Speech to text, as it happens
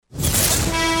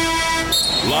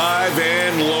Live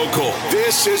and local.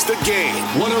 This is The Game.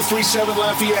 103.7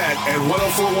 Lafayette and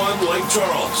 104.1 Lake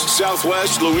Charles.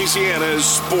 Southwest Louisiana's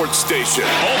sports station.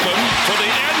 Open for the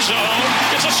end zone.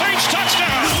 It's a Saints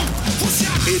touchdown.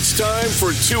 It's time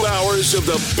for 2 hours of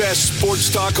the best sports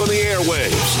talk on the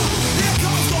airwaves.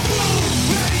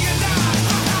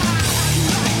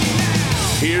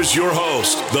 Here's your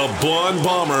host, the blonde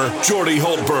bomber, Jordy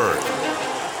Hultberg.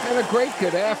 And a great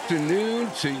good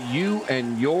afternoon to you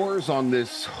and yours on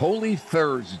this Holy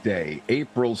Thursday,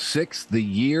 April 6th, the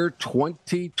year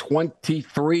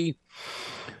 2023,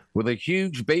 with a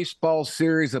huge baseball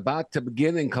series about to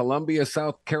begin in Columbia,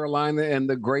 South Carolina, and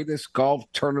the greatest golf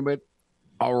tournament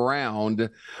around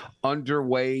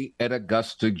underway at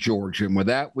Augusta, Georgia. And with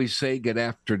that, we say good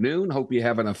afternoon. Hope you're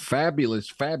having a fabulous,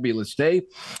 fabulous day.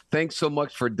 Thanks so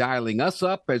much for dialing us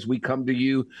up as we come to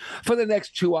you for the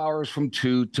next 2 hours from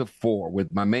 2 to 4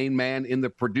 with my main man in the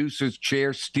producer's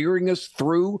chair steering us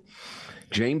through,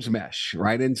 James Mesh,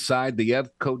 right inside the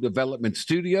Evco Development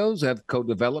Studios. Evco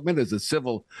Development is a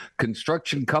civil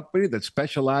construction company that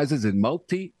specializes in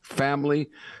multi-family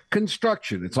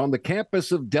construction. It's on the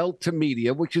campus of Delta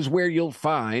Media, which is where you'll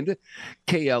find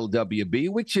KLWB,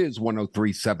 which is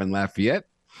 103.7 Lafayette.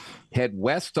 Head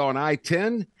west on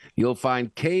I-10, you'll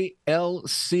find KLCJ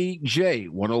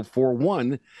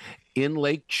 104.1 in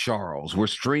Lake Charles. We're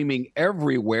streaming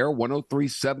everywhere,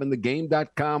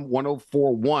 1037thegame.com,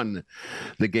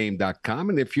 1041thegame.com.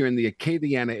 And if you're in the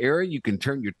Acadiana area, you can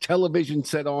turn your television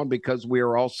set on because we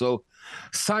are also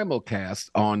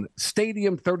simulcast on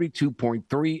Stadium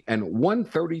 32.3 and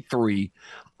 133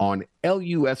 on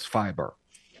LUS Fiber.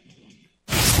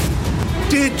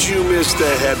 Did you miss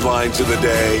the headlines of the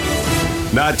day?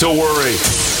 Not to worry.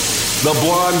 The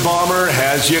Blonde Bomber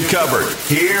has you covered.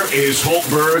 Here is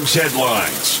Hultberg's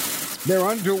headlines. They're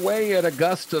underway at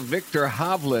Augusta. Victor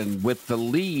Hovland with the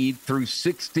lead through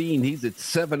 16. He's at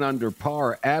 7 under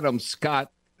par. Adam Scott,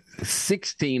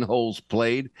 16 holes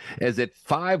played, is at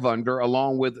 5 under,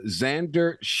 along with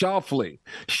Xander Schauffele.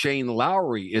 Shane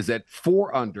Lowry is at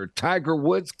 4 under. Tiger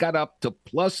Woods got up to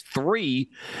 +3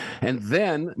 and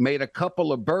then made a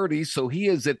couple of birdies, so he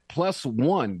is at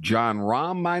 +1. John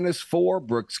Rahm -4.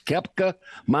 Brooks Koepka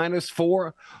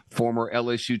 -4. Former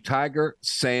LSU Tiger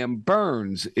Sam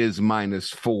Burns is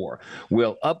 -4.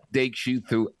 We'll update you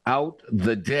throughout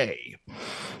the day.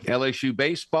 LSU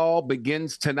baseball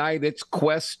begins tonight its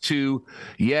quest to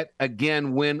yet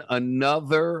again win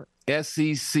another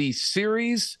SEC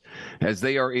series as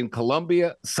they are in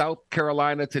Columbia, South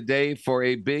Carolina today for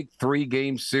a big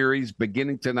 3-game series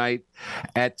beginning tonight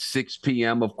at 6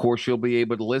 p.m. Of course, you'll be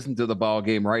able to listen to the ball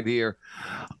game right here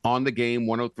on the game,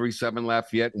 103.7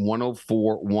 Lafayette,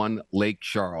 104.1 Lake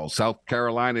Charles. South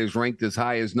Carolina is ranked as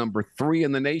high as number 3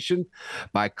 in the nation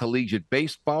by Collegiate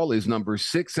Baseball, is number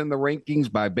 6 in the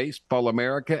rankings by Baseball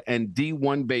America and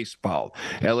D1 Baseball.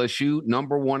 LSU,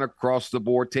 number 1 across the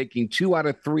board, taking 2 out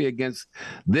of 3 against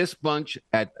this bunch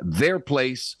at their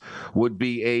place would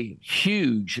be a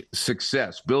huge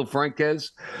success. Bill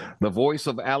Franquez, the voice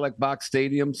of Alec Box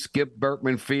Stadium, Skip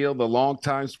Bertman Field, the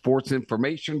longtime sports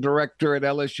information director at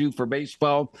LSU for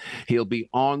baseball. He'll be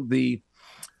on the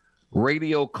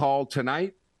radio call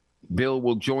tonight. Bill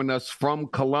will join us from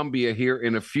Columbia here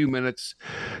in a few minutes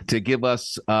to give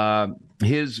us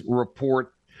his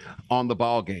report on the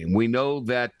ball game. We know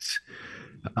that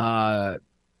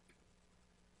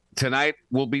tonight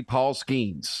will be Paul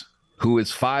Skeens, who is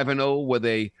 5-0 with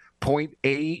a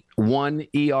 .81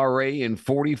 ERA in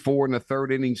 44 in the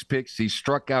third innings pitched. He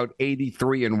struck out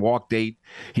 83 and walked 8.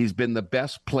 He's been the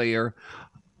best player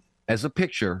as a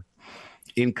pitcher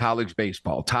in college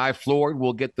baseball. Ty Floyd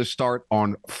will get the start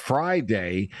on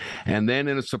Friday, and then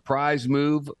in a surprise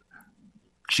move,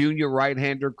 junior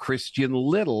right-hander Christian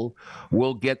Little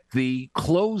will get the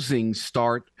closing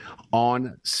start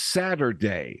on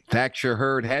Saturday. Thatcher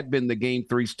Hurd had been the Game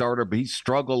 3 starter, but he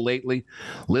struggled lately.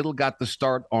 Little got the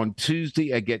start on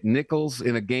Tuesday against Nichols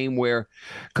in a game where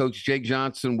Coach Jake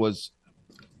Johnson was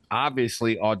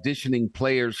obviously auditioning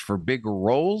players for bigger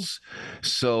roles.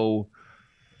 So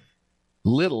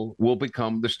Little will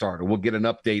become the starter. We'll get an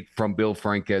update from Bill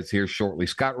Franquez here shortly.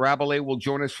 Scott Rabelais will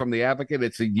join us from the Advocate.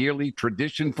 It's a yearly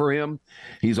tradition for him.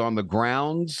 He's on the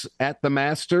grounds at the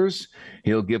Masters.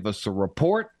 He'll give us a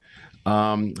report.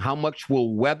 How much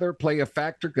will weather play a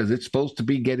factor? Because it's supposed to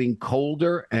be getting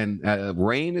colder and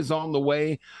rain is on the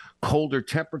way. Colder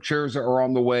temperatures are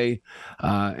on the way.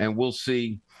 And we'll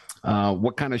see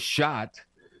what kind of shot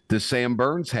does Sam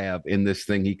Burns have in this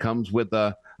thing. He comes with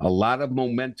a A lot of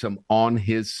momentum on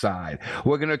his side.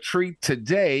 We're going to treat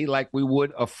today like we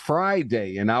would a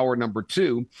Friday in hour number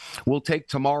 2. We'll take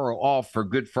tomorrow off for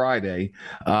Good Friday,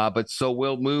 but so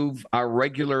we'll move our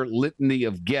regular litany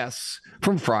of guests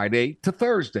from Friday to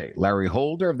Thursday. Larry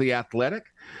Holder of The Athletic.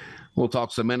 We'll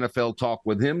talk some NFL talk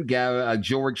with him.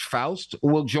 George Faust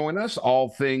will join us. All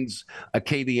things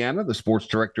Acadiana, the sports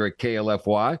director at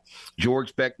KLFY.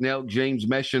 George Becknell, James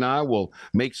Mesh, and I will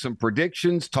make some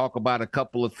predictions, talk about a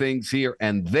couple of things here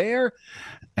and there,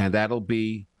 and that'll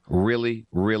be really,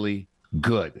 really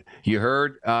good. You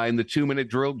heard in the 2-minute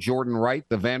drill, Jordan Wright,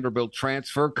 the Vanderbilt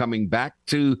transfer, coming back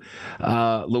to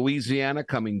Louisiana,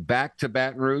 coming back to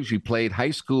Baton Rouge. He played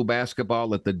high school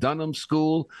basketball at the Dunham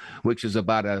School, which is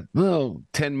about a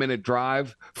 10-minute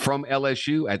drive from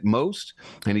LSU at most.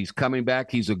 And he's coming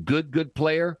back. He's a good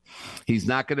player. He's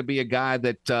not going to be a guy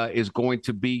that is going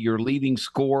to be your leading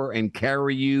scorer and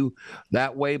carry you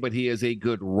that way, but he is a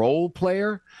good role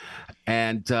player,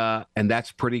 and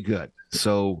that's pretty good.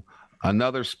 So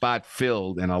another spot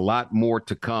filled and a lot more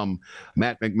to come.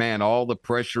 Matt McMahon, all the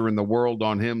pressure in the world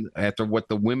on him after what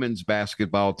the women's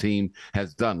basketball team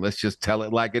has done. Let's just tell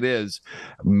it like it is.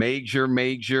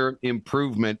 Major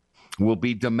improvement will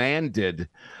be demanded,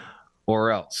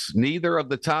 or else. Neither of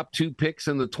the top 2 picks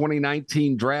in the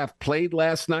 2019 draft played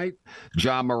last night.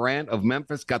 Ja Morant of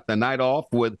Memphis got the night off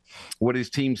with what his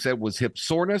team said was hip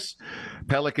soreness.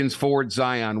 Pelicans forward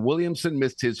Zion Williamson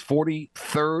missed his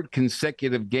 43rd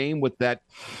consecutive game with that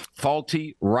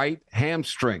faulty right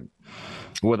hamstring.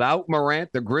 Without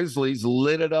Morant, the Grizzlies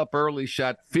lit it up early,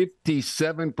 shot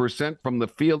 57% from the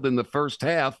field in the first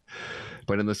half.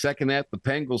 But in the second half, the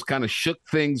Bengals kind of shook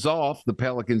things off, the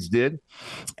Pelicans did,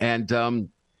 and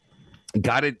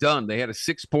got it done. They had a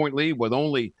 6-point lead with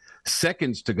only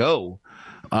seconds to go,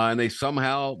 and they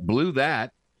somehow blew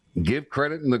that. Give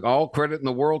credit all credit in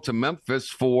the world to Memphis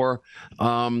for,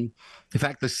 in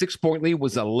fact, the 6-point lead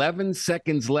was 11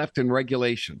 seconds left in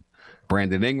regulation.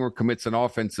 Brandon Ingram commits an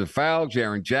offensive foul.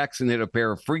 Jaren Jackson hit a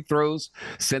pair of free throws,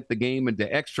 sent the game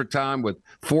into extra time with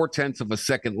 0.4 of a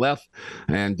second left.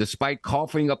 And despite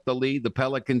coughing up the lead, the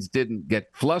Pelicans didn't get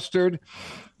flustered.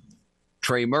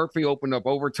 Trey Murphy opened up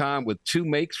overtime with 2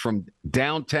 makes from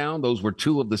downtown. Those were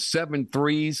 2 of the 7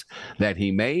 threes that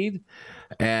he made.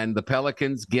 And the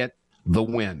Pelicans get the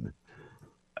win.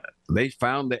 They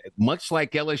found that, much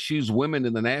like LSU's women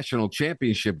in the national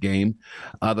championship game,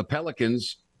 the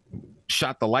Pelicans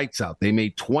shot the lights out. They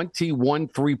made 21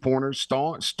 three-pointers,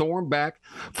 stormed back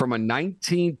from a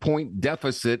 19-point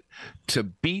deficit to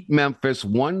beat Memphis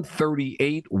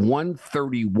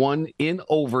 138-131 in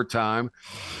overtime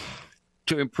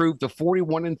to improve to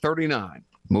 41-39.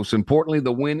 Most importantly,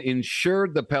 the win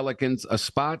ensured the Pelicans a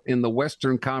spot in the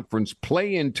Western Conference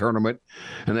play-in tournament,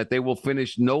 and that they will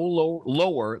finish no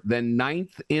lower than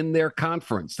 9th in their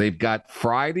conference. They've got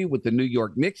Friday with the New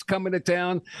York Knicks coming to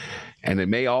town, and it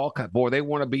may all – boy, they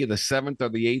want to be the 7th or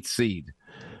the 8th seed.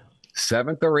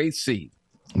 7th or 8th seed.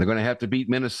 They're going to have to beat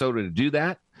Minnesota to do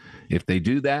that. If they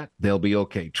do that, they'll be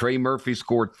okay. Trey Murphy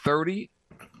scored 30.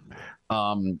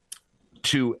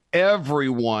 To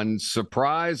everyone's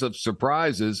surprise of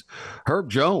surprises, Herb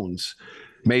Jones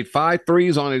made 5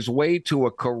 threes on his way to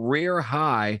a career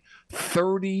high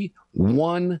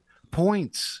 31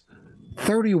 points.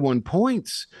 31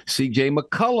 points. CJ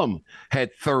McCollum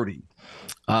had 30.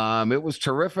 It was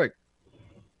terrific.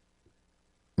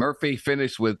 Murphy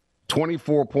finished with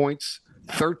 24 points,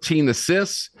 13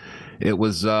 assists. It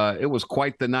was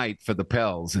quite the night for the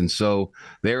Pels, and so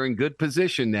they're in good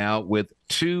position now with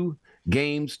 2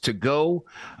 games to go.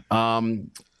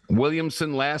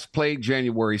 Williamson last played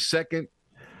January 2nd.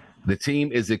 The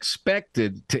team is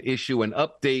expected to issue an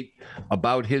update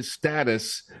about his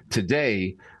status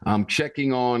today. I'm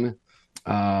checking on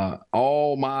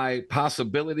all my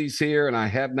possibilities here, and I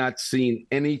have not seen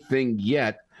anything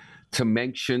yet to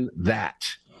mention that.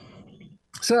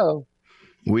 So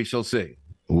we shall see.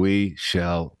 We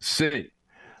shall see.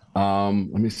 Let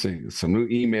me see. Some new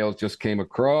emails just came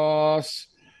across.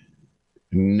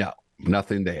 No,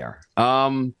 nothing there.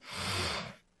 Other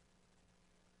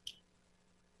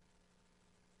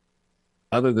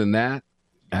than that,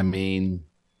 I mean,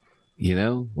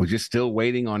 we're just still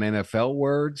waiting on NFL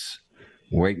words,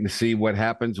 waiting to see what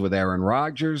happens with Aaron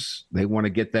Rodgers. They want to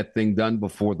get that thing done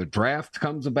before the draft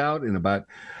comes about in about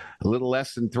a little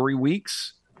less than 3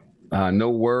 weeks. No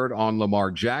word on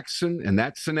Lamar Jackson in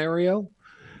that scenario.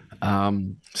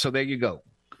 So there you go.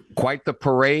 quite the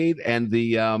parade and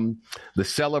the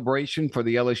celebration for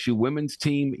the LSU women's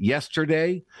team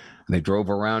yesterday. They drove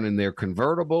around in their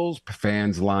convertibles,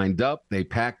 fans lined up, they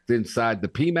packed inside the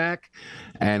PMAC,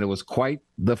 and it was quite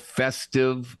the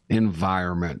festive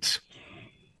environment.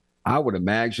 I would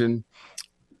imagine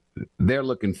they're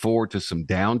looking forward to some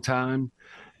downtime.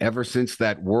 Ever since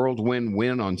that whirlwind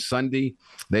win on Sunday,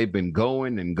 they've been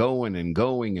going and going and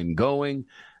going and going.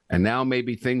 And now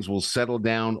maybe things will settle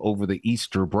down over the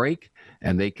Easter break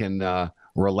and they can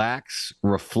relax,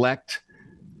 reflect,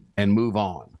 and move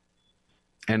on.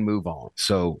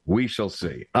 So we shall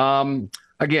see.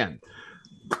 Again,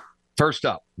 first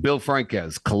up, Bill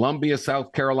Franquez, Columbia,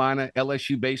 South Carolina,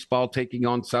 LSU baseball taking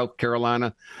on South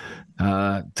Carolina.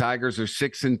 Tigers are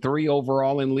 6-3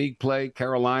 overall in league play.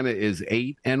 Carolina is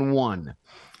 8-1.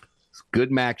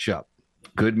 Good matchup.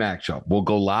 We'll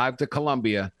go live to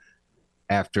Columbia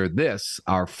after this,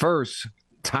 our first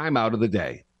timeout of the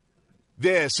day.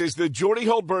 This is the Jordy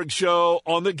Hultberg Show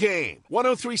on the Game.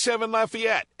 103.7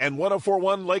 Lafayette and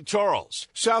 104.1 Lake Charles,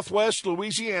 Southwest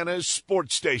Louisiana's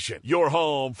sports station. Your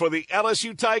home for the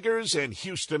LSU Tigers and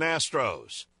Houston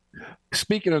Astros.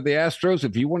 Speaking of the Astros,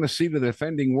 if you want to see the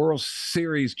defending World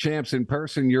Series champs in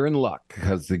person, you're in luck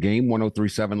because the Game,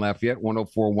 103.7 Lafayette,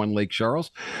 104.1 Lake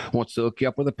Charles, wants to hook you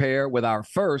up with a pair with our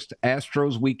first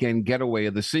Astros weekend getaway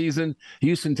of the season.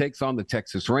 Houston takes on the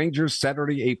Texas Rangers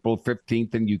Saturday, April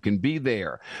 15th, and you can be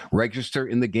there. Register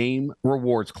in the Game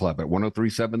Rewards Club at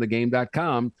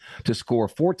 1037thegame.com to score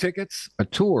 4 tickets, a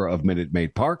tour of Minute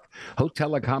Maid Park,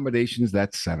 hotel accommodations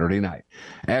that Saturday night.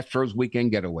 Astros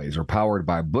weekend getaways are powered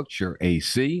by Bookshare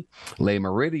AC, Le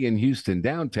Meridian Houston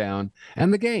Downtown,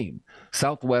 and the Game,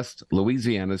 Southwest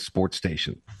Louisiana's sports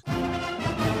station.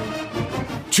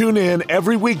 Tune in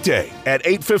every weekday at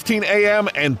 8:15 a.m.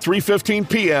 and 3:15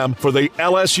 p.m. for the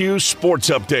LSU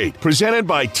Sports Update, presented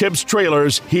by Tibbs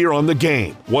Trailers here on the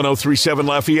Game. 103.7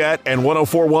 Lafayette and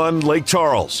 104.1 Lake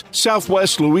Charles,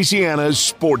 Southwest Louisiana's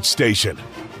sports station.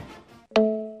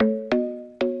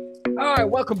 All right,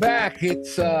 welcome back.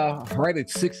 It's right at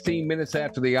 16 minutes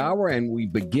after the hour, and we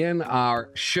begin our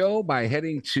show by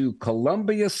heading to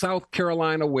Columbia, South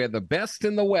Carolina, where the best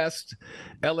in the West,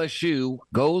 LSU,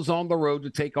 goes on the road to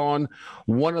take on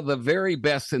one of the very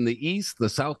best in the East, the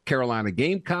South Carolina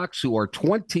Gamecocks, who are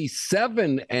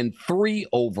 27-3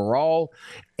 overall,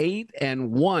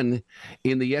 8-1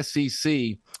 in the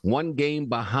SEC. One game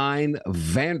behind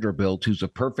Vanderbilt, who's a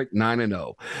perfect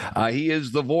 9-0. He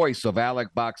is the voice of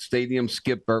Alec Box Stadium,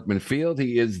 Skip Bertman Field.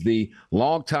 He is the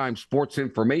longtime sports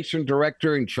information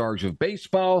director in charge of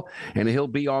baseball, and he'll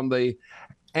be on the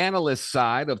analyst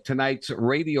side of tonight's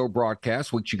radio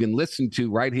broadcast, which you can listen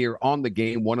to right here on the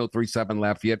Game, 103.7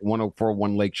 Lafayette,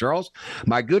 104.1 Lake Charles.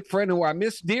 My good friend who I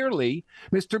miss dearly,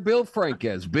 Mr. Bill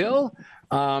Franquez. Bill,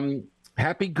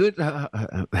 happy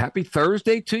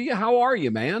Thursday to you. How are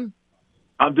you, man?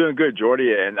 I'm doing good,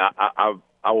 Jordy, and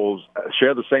I will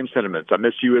share the same sentiments. I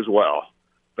miss you as well,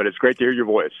 but it's great to hear your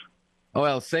voice.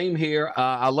 Well, same here.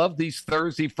 I love these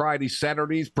Thursday, Friday,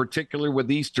 Saturdays, particularly with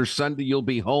Easter Sunday. You'll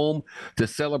be home to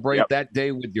celebrate that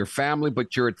day with your family,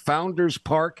 but you're at Founders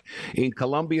Park in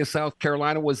Columbia, South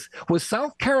Carolina. Was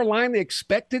South Carolina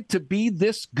expected to be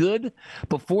this good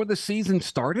before the season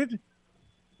started?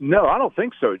 No, I don't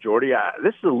think so, Jordy.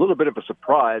 This is a little bit of a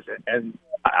surprise, and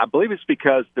I believe it's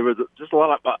because there was just a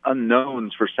lot of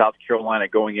unknowns for South Carolina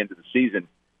going into the season.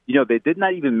 You know, they did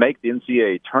not even make the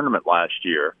NCAA tournament last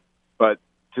year, but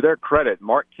to their credit,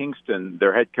 Mark Kingston,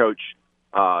 their head coach,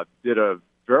 did a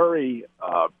very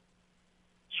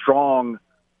strong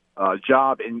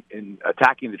job in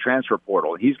attacking the transfer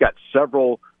portal. He's got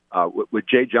several, what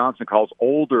Jay Johnson calls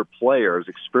older players,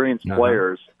 experienced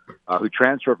players, who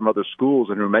transfer from other schools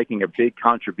and who are making a big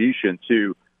contribution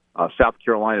to South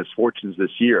Carolina's fortunes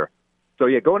this year. So,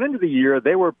 going into the year,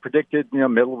 they were predicted,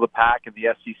 middle of the pack in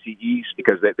the SEC East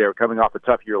because they were coming off a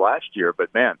tough year last year.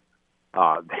 But, man,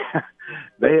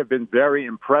 they have been very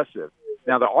impressive.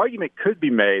 Now, the argument could be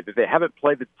made that they haven't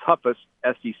played the toughest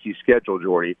SEC schedule,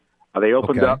 Jordy. They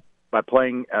opened up by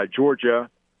playing Georgia.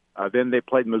 Then they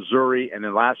played Missouri, and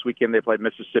then last weekend they played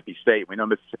Mississippi State. We know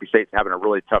Mississippi State's having a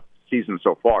really tough season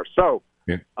so far. So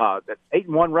that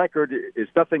 8-1 record is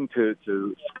nothing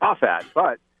to scoff at,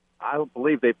 but I don't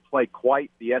believe they've played quite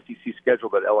the SEC schedule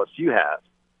that LSU has.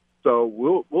 So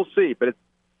we'll see. But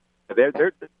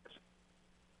they're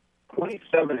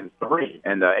 27-3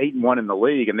 and 8-1 in the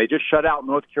league, and they just shut out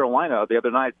North Carolina the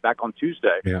other night back on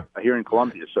Tuesday here in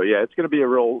Columbia. So it's going to be a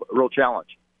real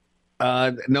challenge.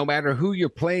 no matter who you're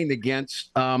playing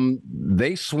against,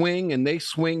 they swing and they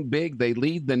swing big. They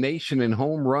lead the nation in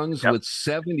home runs with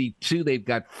 72. They've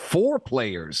got 4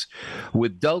 players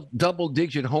with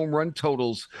double-digit home run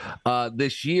totals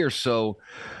this year. So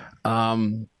got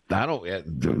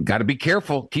to be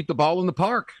careful. Keep the ball in the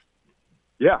park.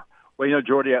 Yeah. Well,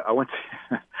 Jordy, I went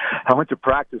to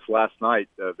practice last night,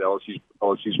 the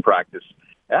LSU's practice.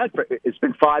 It's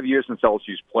been 5 years since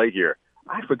LSU's played here.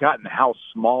 I've forgotten how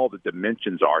small the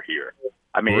dimensions are here.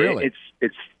 I mean, really?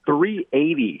 it's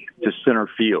 380 to center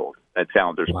field at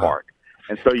Founders Park,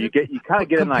 and so you kind of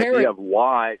get an idea of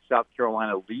why South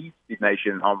Carolina leads the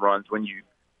nation in home runs when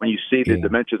you see the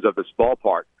dimensions of this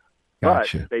ballpark.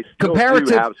 Gotcha. But they still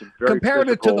do have some very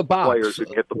physical to the box. players who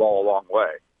can hit the ball a long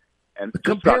way. And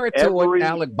compare it to what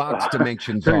Alec Box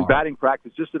dimensions during are. Batting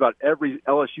practice, just about every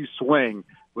LSU swing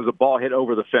was a ball hit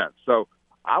over the fence. So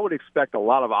I would expect a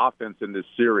lot of offense in this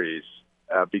series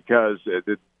because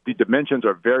the dimensions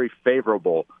are very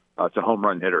favorable to home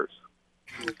run hitters.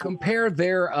 Compare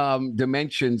their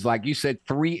dimensions, like you said,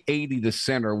 380 to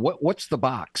center. What's the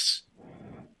box?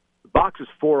 The box is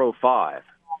 405.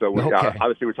 So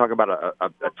obviously we're talking about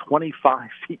a 25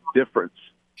 feet difference.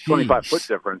 25-foot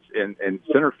difference in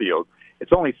center field.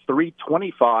 It's only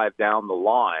 325 down the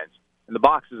lines, and the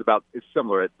box is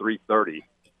similar at 330.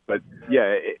 But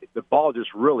the ball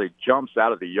just really jumps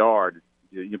out of the yard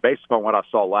based upon what I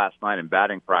saw last night in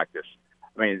batting practice.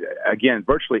 I mean, again,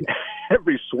 virtually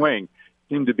every swing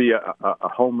seemed to be a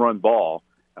home run ball.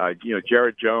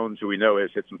 Jared Jones, who we know has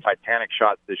hit some Titanic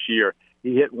shots this year,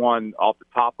 he hit one off the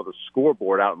top of the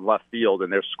scoreboard out in left field,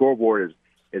 and their scoreboard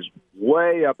is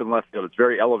way up in left field. It's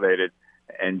very elevated.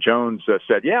 And Jones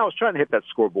said, I was trying to hit that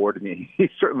scoreboard, and he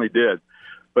certainly did.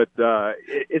 But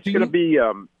it's going to be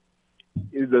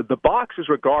the box is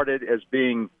regarded as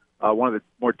being one of the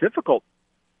more difficult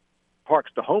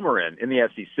parks to homer in the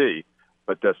SEC.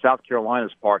 But South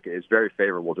Carolina's park is very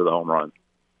favorable to the home run.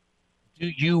 Do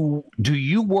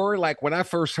you worry, like when I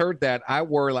first heard that, I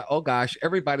worry like, oh gosh,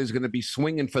 everybody's going to be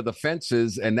swinging for the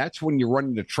fences, and that's when you run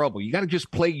into trouble. You got to just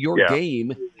play your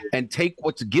game and take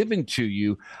what's given to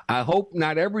you. I hope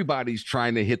not everybody's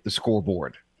trying to hit the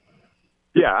scoreboard.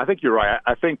 Yeah, I think you're right.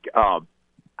 I think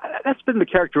that's been the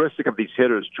characteristic of these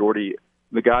hitters, Jordy.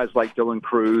 The guys like Dylan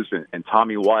Cruz and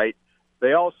Tommy White,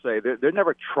 they all say they're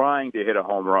never trying to hit a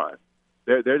home run.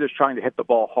 They're just trying to hit the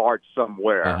ball hard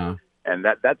somewhere. Uh-huh. And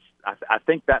I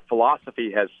think that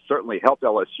philosophy has certainly helped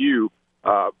LSU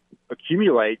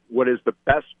accumulate what is the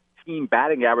best team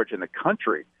batting average in the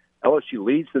country. LSU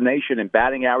leads the nation in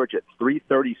batting average at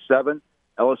 337.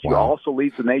 LSU also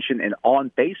leads the nation in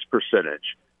on-base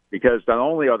percentage because not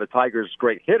only are the Tigers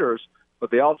great hitters,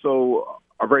 but they also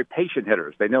are very patient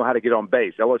hitters. They know how to get on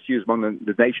base. LSU is among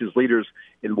the nation's leaders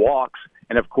in walks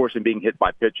and, of course, in being hit by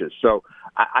pitches. So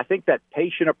I think that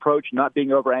patient approach, not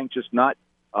being over-anxious, not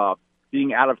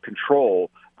being out of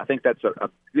control, I think that's a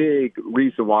big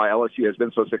reason why LSU has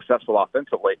been so successful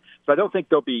offensively. So I don't think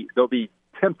they'll be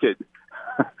tempted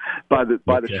by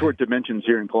the short dimensions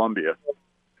here in Columbia.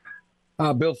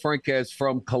 Bill Franquez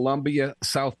from Columbia,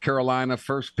 South Carolina.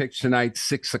 First pitch tonight,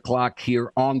 6 o'clock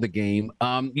here on the game.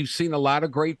 You've seen a lot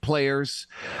of great players.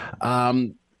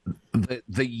 The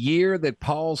year that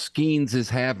Paul Skeens is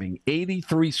having,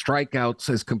 83 strikeouts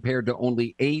as compared to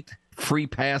only 8 free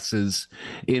passes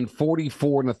in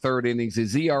 44 and a third innings.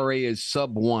 His ERA is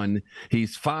sub-1.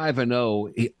 He's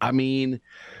 5-0. I mean,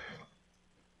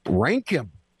 rank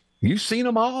him. You've seen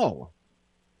them all.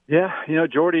 Yeah,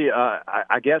 Jordy,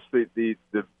 I guess the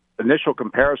initial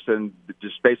comparison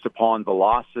just based upon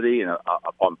velocity and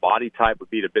upon body type would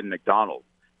be to Ben McDonald.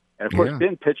 And, of course,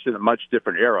 Ben pitched in a much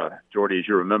different era, Jordy, as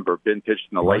you remember. Ben pitched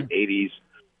in the late 80s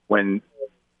when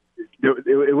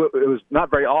it was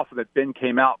not very often that Ben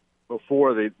came out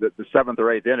before the 7th or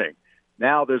 8th inning.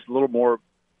 Now there's a little more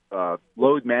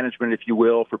load management, if you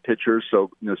will, for pitchers.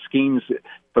 So, Skeens,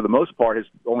 for the most part, has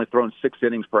only thrown 6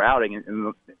 innings per outing.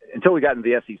 And until we got into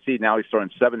the SEC, now he's throwing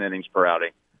 7 innings per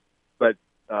outing. But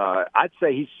I'd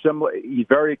say he's similar. He's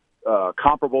very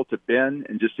comparable to Ben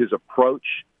in just his approach,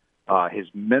 his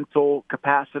mental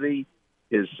capacity,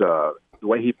 his the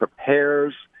way he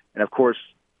prepares, and, of course,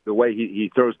 the way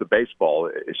he throws the baseball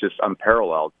is just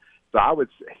unparalleled. So I would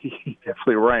say he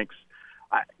definitely ranks.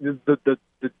 The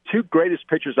 2 greatest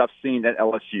pitchers I've seen at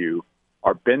LSU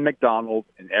are Ben McDonald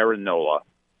and Aaron Nola.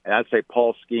 And I'd say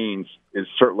Paul Skeens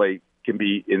certainly can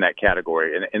be in that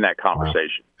category, in that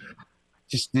conversation.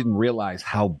 just didn't realize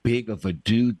how big of a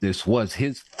dude this was.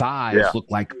 His thighs look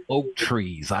like oak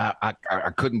trees.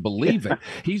 I couldn't believe it.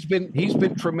 He's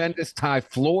been tremendous. Ty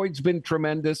Floyd's been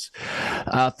tremendous.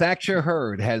 Thatcher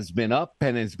Hurd has been up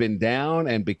and has been down,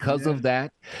 and because of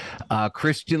that,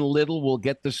 Christian Little will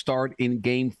get the start in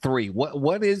Game 3.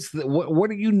 What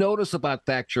do you notice about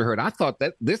Thatcher Hurd? I thought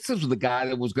that this is the guy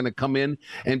that was going to come in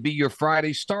and be your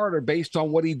Friday starter based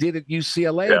on what he did at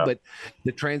UCLA, but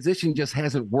the transition just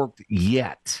hasn't worked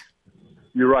yet.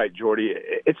 You're right, Jordy.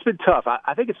 It's been tough.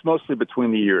 I think it's mostly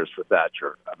between the years for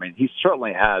Thatcher. I mean, he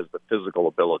certainly has the physical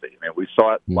ability. I mean, we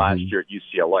saw it last year at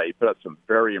UCLA. He put up some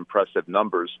very impressive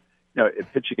numbers,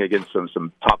 pitching against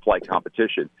some top-flight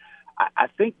competition. I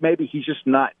think maybe he's just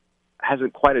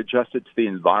hasn't quite adjusted to the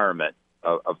environment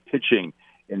of pitching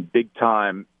in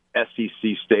big-time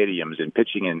SEC stadiums and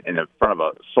pitching in front of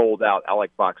a sold-out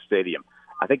Alex Box Stadium.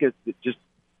 I think it's just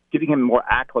getting him more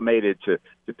acclimated to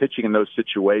pitching in those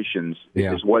situations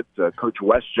is what Coach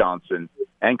Wes Johnson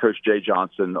and Coach Jay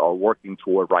Johnson are working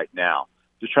toward right now.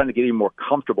 Just trying to get him more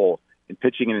comfortable in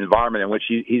pitching in an environment in which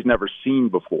he's never seen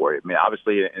before. I mean,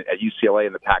 obviously at UCLA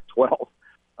in the Pac-12,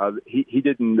 he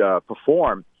didn't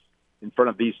perform in front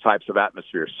of these types of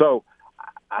atmospheres. So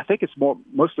I think it's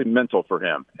mostly mental for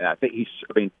him. And I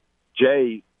think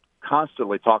Jay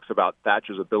constantly talks about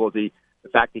Thatcher's ability, the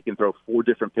fact he can throw 4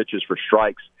 different pitches for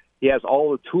strikes. He has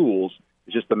all the tools.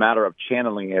 It's just a matter of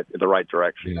channeling it in the right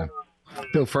direction. Yeah.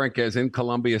 Bill Franquez in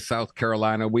Columbia, South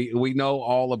Carolina. We know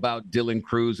all about Dylan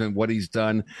Cruz and what he's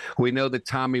done. We know that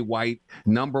Tommy White,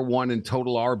 #1 in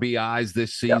total RBIs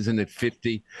this season at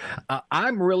 50.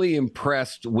 I'm really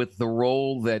impressed with the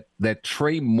role that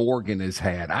Trey Morgan has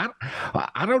had.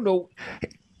 I don't know.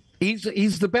 He's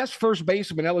the best first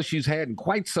baseman LSU's had in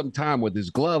quite some time with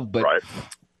his glove, but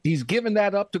he's given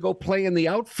that up to go play in the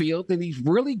outfield, and he's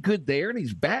really good there, and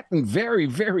he's batting very,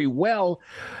 very well.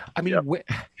 I mean,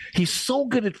 he's so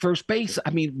good at first base.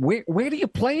 I mean, where do you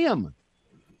play him?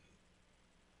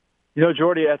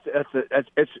 Jordy,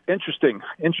 it's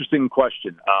interesting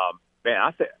question.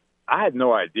 Man, I had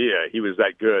no idea he was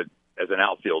that good as an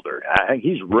outfielder. I think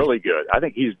he's really good. I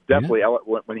think he's definitely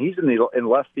when he's in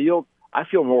left field, I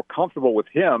feel more comfortable with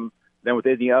him than with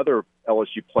any other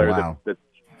LSU player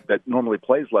that normally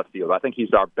plays left field. I think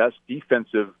he's our best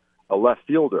defensive left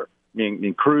fielder. I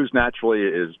mean, Cruz naturally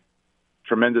is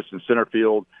tremendous in center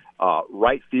field.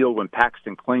 Right field, when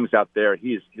Paxton Kling's out there,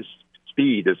 his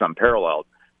speed is unparalleled.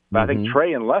 But I think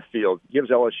Trey in left field gives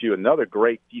LSU another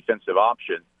great defensive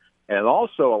option, and it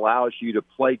also allows you to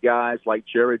play guys like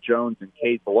Jared Jones and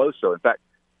Cade Beloso. In fact,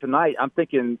 tonight I'm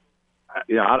thinking,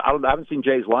 I haven't seen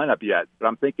Jay's lineup yet, but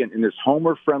I'm thinking in this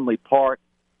homer-friendly park,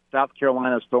 South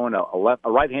Carolina's throwing a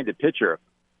right-handed pitcher.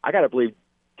 I got to believe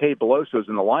Cade Beloso's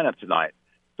in the lineup tonight.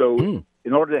 So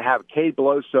in order to have Cade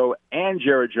Beloso and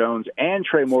Jared Jones and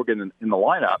Trey Morgan in the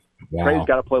lineup, Trey's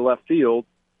got to play left field.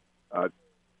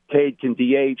 Cade can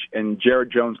DH, and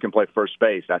Jared Jones can play first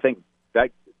base. I think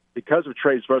that because of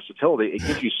Trey's versatility, it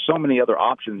gives you so many other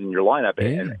options in your lineup,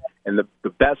 and the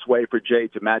best way for Jay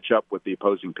to match up with the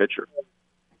opposing pitcher.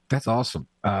 That's awesome.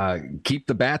 Keep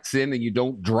the bats in, and you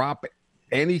don't drop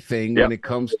anything when it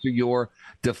comes to your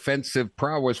defensive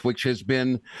prowess, which has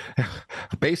been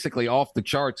basically off the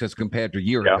charts as compared to a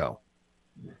year ago.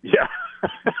 Yeah,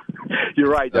 you're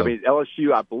right. I mean,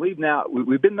 LSU, I believe now,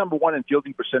 we've been #1 in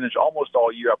fielding percentage almost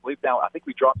all year. I believe now, I think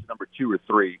we dropped to #2 or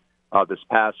 3 this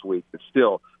past week, but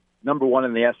still #1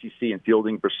 in the SEC in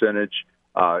fielding percentage.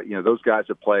 Those guys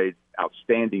have played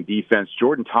outstanding defense.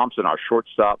 Jordan Thompson, our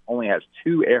shortstop, only has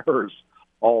 2 errors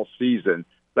all season.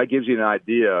 That gives you an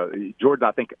idea. Jordan,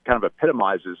 I think, kind of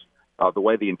epitomizes the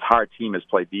way the entire team has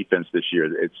played defense this year.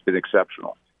 It's been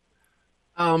exceptional.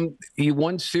 He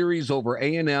won series over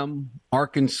A&M,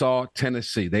 Arkansas,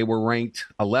 Tennessee. They were ranked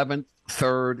 11th,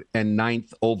 3rd, and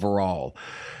 9th overall.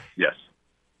 Yes.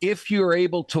 If you're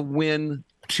able to win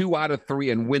 2 out of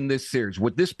 3 and win this series,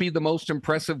 would this be the most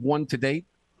impressive one to date?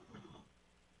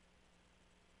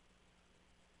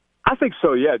 I think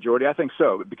so, yeah, Jordy. I think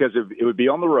so, because it would be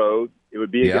on the road. It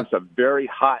would be against a very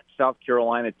hot South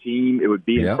Carolina team. It would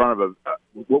be in front of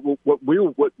what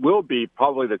will be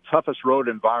probably the toughest road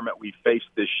environment we've faced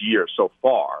this year so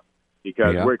far,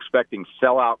 because we're expecting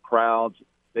sellout crowds.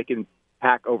 They can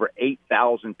pack over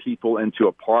 8,000 people into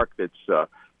a park that's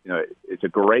it's a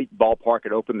great ballpark.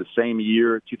 It opened the same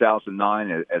year,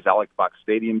 2009, as Alex Box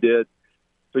Stadium did.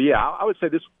 So, yeah, I would say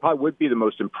this probably would be the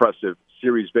most impressive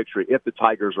series victory if the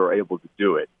Tigers are able to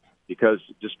do it, because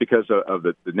of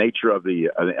the nature of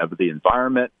the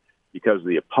environment, because of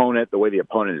the opponent, the way the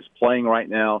opponent is playing right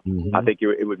now. I think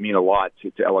it would mean a lot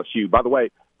to LSU. By the way,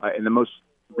 in the most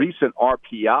recent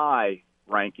RPI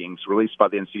rankings released by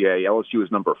the NCAA, LSU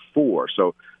is number 4.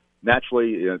 So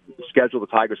naturally, the schedule the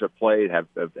Tigers have played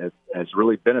has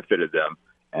really benefited them,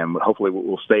 and hopefully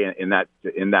we'll stay in that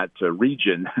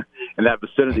region, in that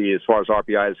vicinity as far as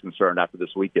RPI is concerned after this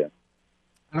weekend.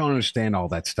 I don't understand all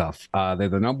that stuff. They're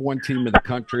the number 1 team in the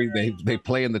country. They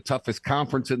play in the toughest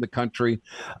conference in the country.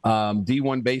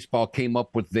 D1 baseball came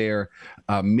up with their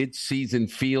mid-season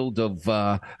field of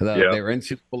their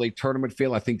NCAA tournament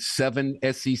field. I think 7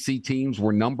 SEC teams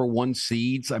were number 1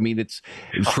 seeds. I mean, it's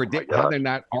ridiculous. How they're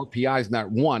not RPI is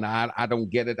not 1. I don't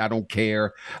get it. I don't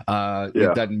care.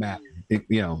 It doesn't matter.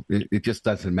 It just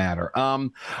doesn't matter. All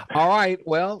right.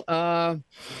 Well,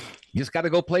 you just got to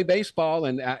go play baseball,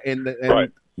 and right.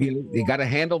 You got to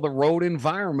handle the road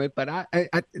environment. But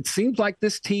it seems like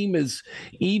this team is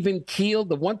even keeled.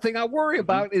 The one thing I worry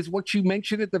about is what you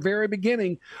mentioned at the very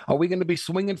beginning. Are we going to be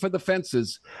swinging for the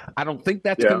fences? I don't think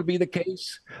that's going to be the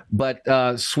case, but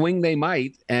swing they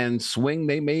might, and swing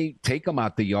they may take them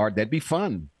out the yard. That'd be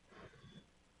fun.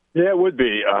 Yeah, it would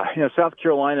be. South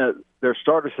Carolina, their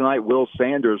starter tonight, Will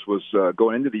Sanders, was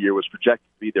going into the year was projected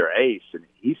to be their ace, and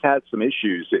he's had some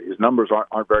issues. His numbers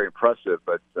aren't very impressive,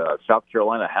 but South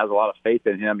Carolina has a lot of faith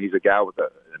in him. He's a guy with an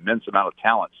immense amount of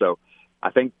talent. So I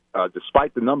think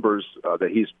despite the numbers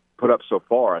that he's put up so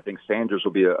far, I think Sanders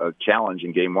will be a challenge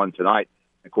in Game 1 tonight.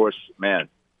 Of course, man,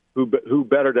 who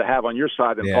better to have on your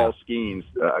side than Paul Skeens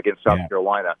against South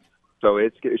Carolina? So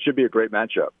it should be a great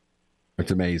matchup.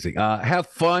 It's amazing. Have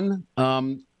fun.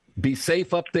 Be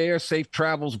safe up there. Safe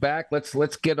travels back.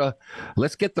 Let's get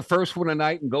the first one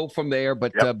tonight and go from there.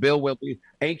 But Bill, will be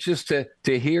anxious to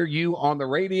hear you on the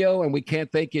radio, and we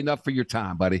can't thank you enough for your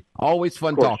time, buddy. Always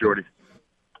fun talking. Jordy.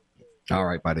 All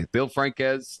right, buddy. Bill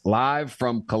Franquez live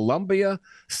from Columbia,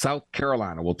 South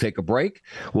Carolina. We'll take a break.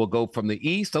 We'll go from the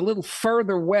east, a little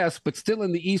further west, but still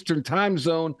in the Eastern time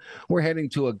zone. We're heading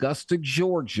to Augusta,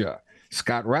 Georgia.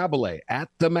 Scott Rabelais at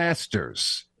the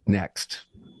Masters next.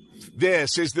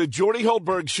 This is the Jordy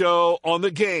Hultberg Show on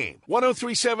the Game.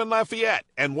 103.7 Lafayette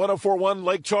and 104.1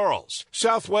 Lake Charles,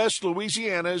 Southwest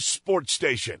Louisiana's sports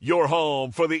station. Your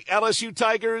home for the LSU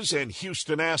Tigers and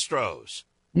Houston Astros.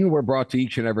 We're brought to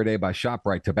each and every day by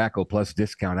ShopRite, Tobacco Plus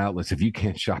discount outlets. If you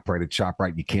can't shop right at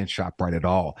ShopRite, you can't shop right at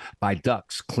all. By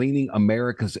Ducks, cleaning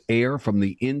America's air from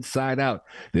the inside out.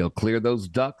 They'll clear those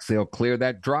ducts. They'll clear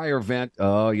that dryer vent.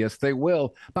 Oh, yes, they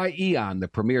will. By Eon, the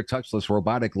premier touchless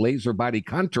robotic laser body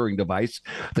contouring device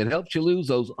that helps you lose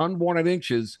those unwanted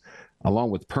inches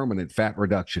along with permanent fat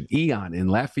reduction. Eon in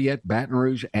Lafayette, Baton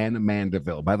Rouge, and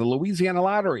Mandeville. By the Louisiana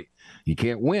Lottery. You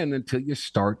can't win until you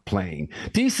start playing.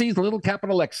 DC's Little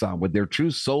Capital Exxon with their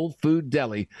true soul food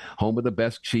deli, home of the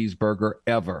best cheeseburger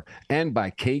ever. And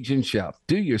by Cajun Chef.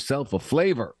 Do yourself a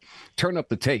flavor. Turn up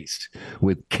the taste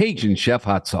with Cajun Chef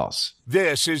hot sauce.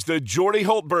 This is the Jordy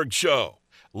Hultberg Show,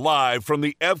 live from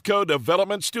the EVCO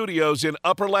Development Studios in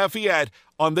Upper Lafayette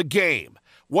on the Game.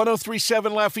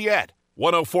 103.7 Lafayette.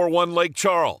 104.1 Lake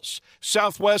Charles,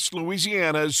 Southwest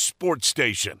Louisiana's sports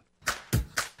station.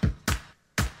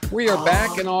 We are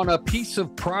back and on a piece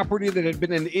of property that had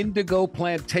been an indigo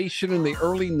plantation in the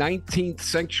early 19th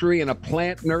century and a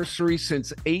plant nursery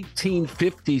since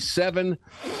 1857.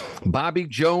 Bobby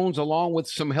Jones, along with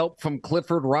some help from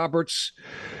Clifford Roberts,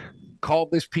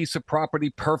 called this piece of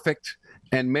property perfect.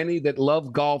 And many that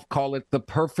love golf call it the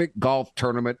perfect golf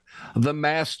tournament. The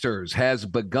Masters has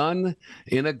begun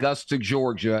in Augusta,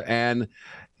 Georgia. And,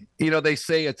 they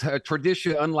say it's a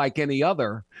tradition unlike any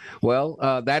other. Well,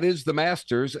 that is the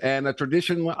Masters. And a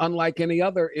tradition unlike any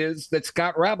other is that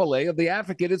Scott Rabelais of The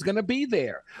Advocate is going to be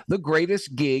there. The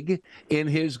greatest gig in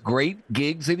his great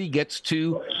gigs that he gets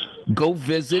to go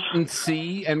visit and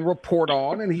see and report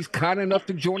on. And he's kind enough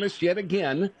to join us yet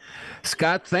again.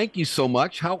 Scott, thank you so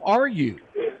much. How are you?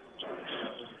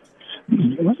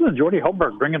 Listen to Jordy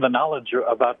Hultberg bringing the knowledge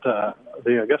about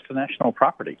the Augusta National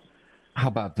property. How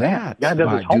about that? Yeah,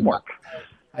 does his homework.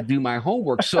 I do my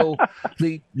homework. So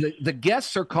the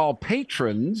guests are called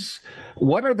patrons.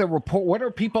 What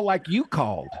are people like you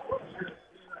called?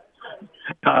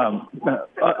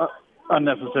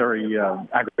 Unnecessary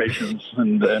aggravations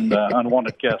and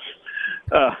unwanted guests.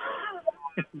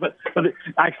 But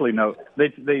actually, no.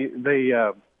 They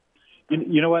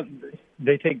you know what?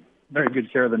 They take very good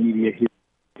care of the media here,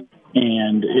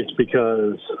 and it's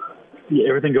because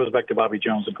everything goes back to Bobby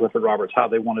Jones and Clifford Roberts, how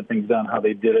they wanted things done, how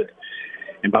they did it.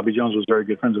 And Bobby Jones was very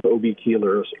good friends with O.B.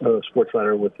 Keeler, a sports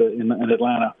writer in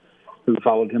Atlanta, who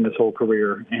followed him his whole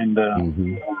career. And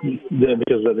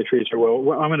because they treated her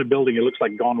well. I'm in a building, it looks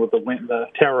like Gone with the Wind, the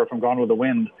Terror from Gone with the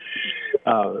Wind,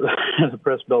 the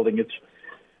press building. It's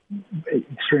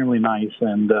extremely nice.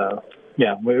 And,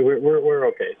 we're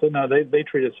okay. So, no, they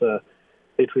treat us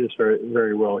they treat us very,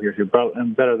 very well here too,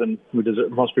 and better than we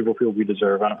deserve. Most people feel we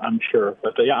deserve. I'm sure,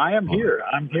 but yeah, I am here.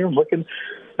 I'm here looking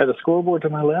at the scoreboard to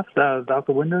my left, out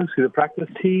the window, see the practice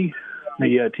tee,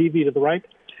 the TV to the right,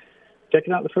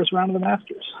 checking out the first round of the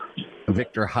Masters.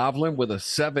 Victor Hovland with a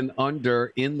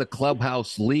 7-under in the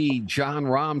clubhouse lead. Jon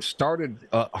Rahm started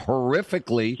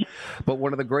horrifically, but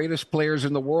one of the greatest players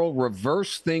in the world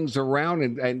reversed things around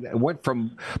and went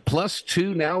from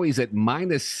 +2. Now he's at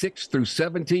 -6 through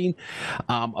 17.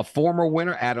 A former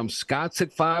winner, Adam Scott's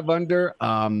at 5 under.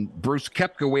 Bruce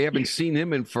Koepka, we haven't seen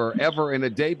him in forever and a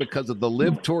day because of the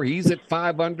Live Tour. He's at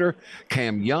 5 under.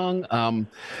 Cam Young.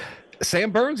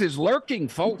 Sam Burns is lurking,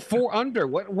 4 under.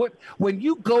 What? When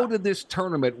you go to this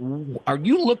tournament, are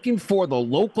you looking for the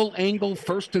local angle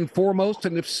first and foremost?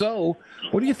 And if so,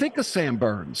 what do you think of Sam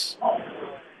Burns?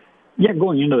 Yeah,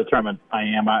 going into the tournament, I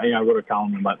am. I wrote a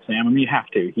column about Sam. I mean, you have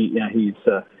to. He's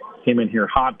came in here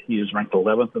hot. He is ranked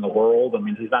 11th in the world. I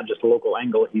mean, he's not just a local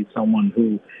angle. He's someone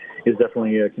who is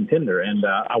definitely a contender. And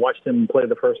I watched him play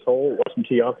the first hole. Watched him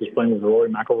tee off. He's playing with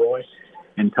Rory McIlroy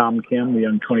and Tom Kim, the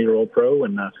young 20-year-old pro,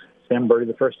 and Sam birdied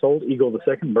the first hole, eagle the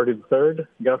second, birdied the third,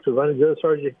 got up to about as good as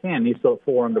far as you can. He's still at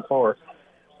 4 under par.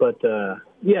 But,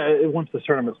 once the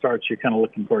tournament starts, you're kind of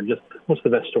looking for just what's the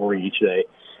best story each day,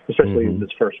 especially in this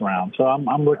first round. So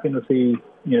I'm looking to see,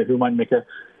 who might make a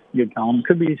good column.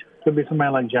 Could be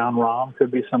somebody like Jon Rahm, could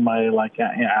be somebody like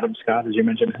Adam Scott, as you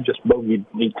mentioned, who just bogeyed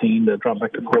 18 to drop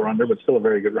back to 4 under, but still a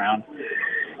very good round.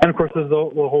 And, of course, there's the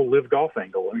whole live golf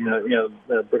angle. I mean,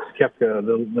 Brooks Koepka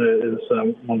is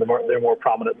one of their more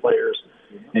prominent players,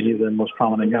 and he's the most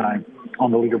prominent guy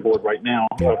on the leaderboard right now.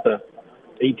 Of the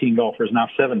 18 golfers, now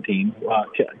 17.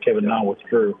 Kevin Na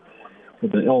withdrew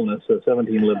with an illness, so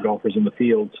 17 live golfers in the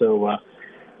field. So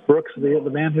Brooks,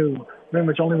 the man who pretty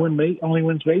much only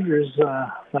wins majors,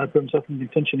 put himself in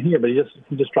contention here, but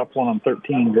he just dropped one on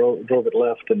 13, drove it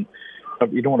left, and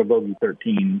you don't want to bogey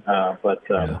 13,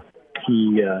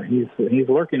 He's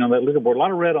lurking on that leaderboard. A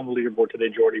lot of red on the leaderboard today,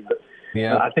 Jordy. But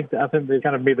I think they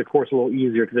kind of made the course a little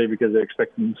easier today because they're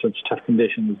expecting such tough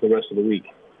conditions the rest of the week.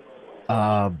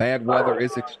 Bad weather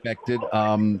is expected.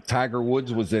 Tiger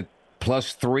Woods was at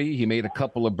 +3. He made a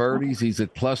couple of birdies. He's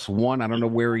at +1. I don't know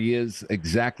where he is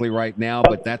exactly right now,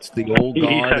 but that's the old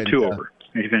guard. He's at 2 over.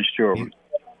 He finished 2 over.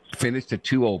 Finished at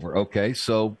 2 over. Okay,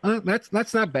 so that's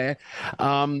not bad.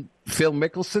 Phil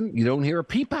Mickelson, you don't hear a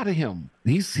peep out of him.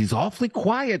 He's awfully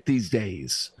quiet these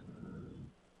days.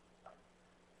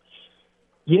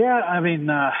 Yeah, I mean,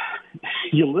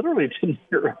 you literally didn't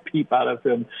hear a peep out of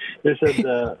him. They said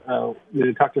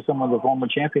they talked to some of the former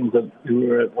champions who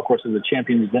were, of course, at the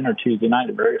Champions Dinner Tuesday night,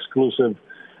 a very exclusive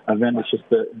event. It's just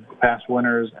the past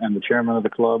winners and the chairman of the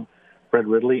club, Fred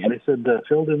Ridley, and they said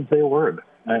Phil didn't say a word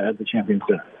at the Champions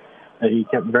Dinner. He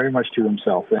kept very much to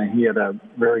himself, and he had a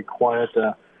very quiet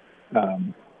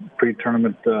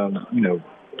pre-tournament,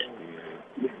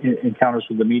 encounters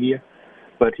with the media.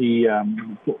 But he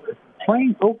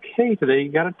playing okay today. He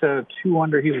got it to 2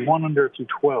 under. He's 1 under to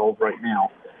 12 right now.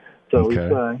 So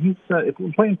he's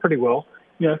playing pretty well.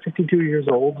 52 years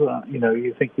old.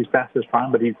 You think he's past his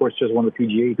prime, but he, of course, just won the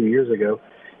PGA 2 years ago.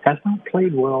 Has not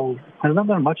played well. Has not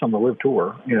done much on the Live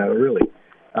Tour, really.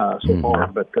 So far,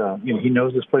 but he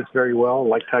knows this place very well.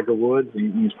 Like Tiger Woods,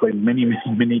 he's played many, many,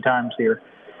 many times here,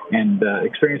 and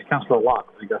experience counts for a lot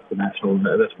with Augusta National.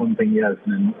 That's one thing he has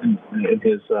in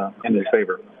his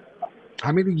favor.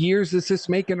 How many years does this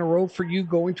make in a row for you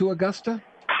going to Augusta?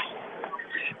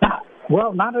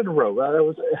 Well, not in a row.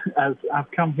 As I've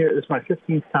come here. It's my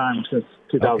 15th time since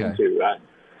 2002. Okay. I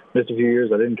missed a few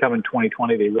years. I didn't come in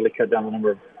 2020. They really cut down the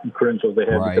number of credentials they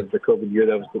had because of the COVID year.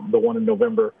 That was the one in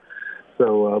November.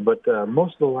 So, but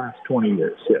most of the last 20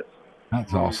 years, yes.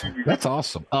 That's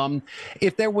awesome.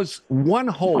 If there was one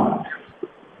hole,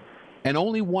 and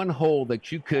only one hole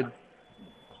that you could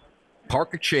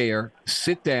park a chair,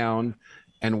 sit down,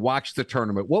 and watch the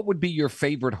tournament, what would be your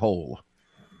favorite hole?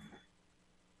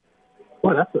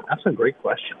 Well, that's a great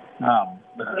question.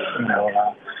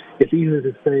 It's easy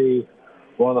to say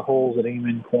one of the holes at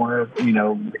Amen Corner,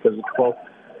 because of 12th.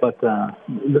 But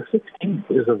the 16th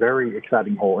is a very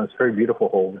exciting hole. It's a very beautiful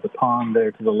hole with the pond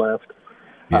there to the left.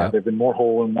 Yeah. There have been more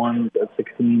hole-in-ones at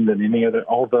 16 than any other.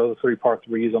 All those 3 par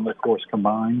 3s on the course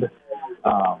combined.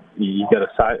 You got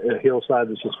a hillside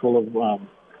that's just full of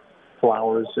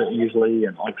flowers usually,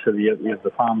 and like I said, you have the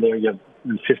pond there. And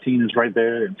 15 is right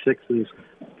there, and 15 is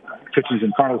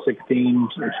in front of 16.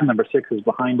 Number 6 is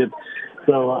behind it.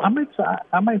 So I might say,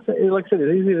 like I said,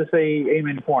 it's easy to say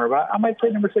Amen Corner, but I might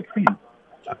say number 16.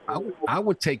 I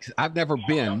would take. I've never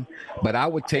been, but I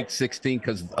would take 16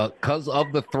 because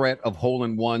of the threat of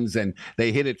hole-in-ones, and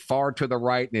they hit it far to the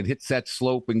right, and it hits that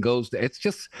slope and goes. It's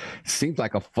just seems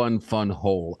like a fun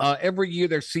hole. Every year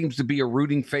there seems to be a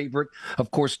rooting favorite.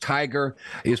 Of course, Tiger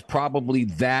is probably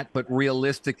that, but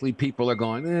realistically, people are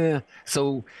going, eh.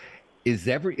 So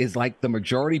is like the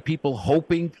majority people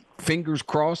hoping, fingers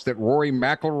crossed, that Rory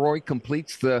McIlroy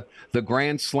completes the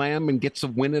Grand Slam and gets a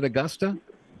win at Augusta?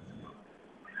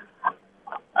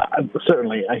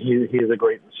 Certainly, he is a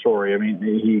great story. I mean,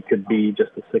 he could be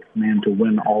just the sixth man to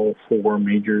win all four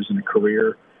majors in a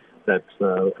career. That's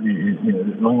the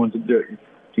only ones that do it.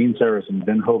 Gene Sarazen,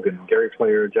 Ben Hogan, Gary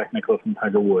Player, Jack Nicklaus, and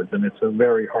Tiger Woods, and it's a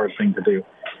very hard thing to do.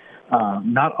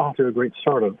 Not off to a great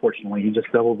start, unfortunately. He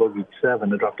just double bogeyed 7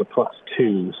 to drop to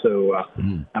 +2. So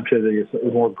I'm sure there's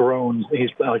more groans.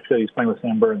 Like I said, he's playing with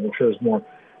Sam Burns. I'm sure there's more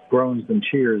groans than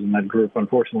cheers in that group,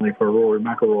 unfortunately, for Rory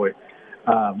McIlroy.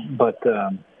 But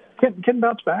can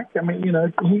bounce back. I mean,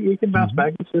 he can bounce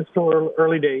back. It's still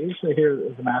early days here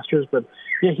at the Masters, but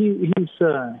yeah, he's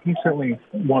certainly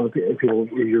one of the people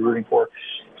you're rooting for,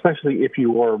 especially if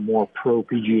you are more pro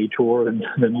PGA Tour than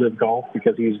Live Golf,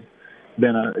 because he's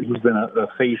been a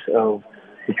face of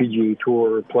the PGA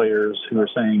Tour players who are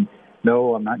saying,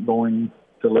 no, I'm not going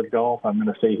to Live Golf. I'm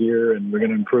going to stay here, and we're going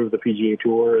to improve the PGA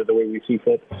Tour the way we see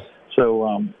fit.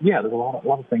 So there's a lot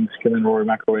of things in Rory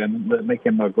McIlroy and that make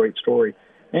him a great story.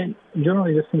 And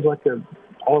generally, just seems like an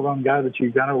all-around guy that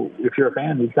you gotta, if you're a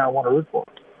fan, you gotta want to root for.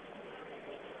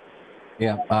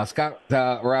 Yeah, Scott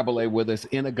Rabelais with us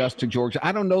in Augusta, Georgia.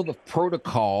 I don't know the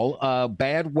protocol.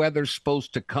 Bad weather's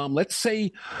supposed to come. Let's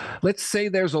say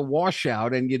there's a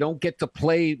washout and you don't get to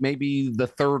play maybe the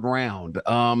third round.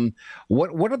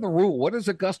 What are the rules? What does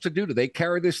Augusta do? Do they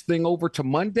carry this thing over to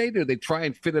Monday? Do they try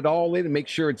and fit it all in and make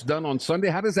sure it's done on Sunday?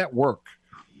 How does that work?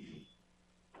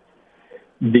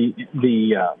 The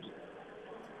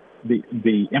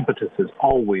impetus is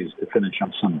always to finish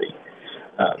on Sunday.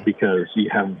 Because you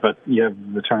have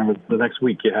the tournament the next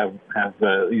week. You have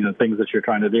things that you're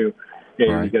trying to do.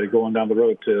 And right. You got to go on down the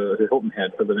road to Hilton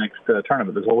Head for the next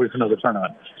tournament. There's always another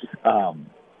tournament. And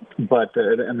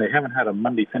they haven't had a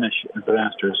Monday finish at the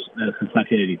Masters since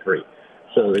 1983.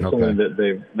 So it's something that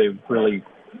they've really,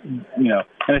 and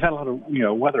they've had a lot of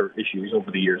weather issues over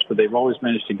the years, but they've always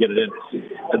managed to get it in.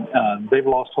 They've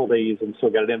lost whole days and still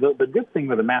got it in. The good thing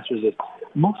with the Masters is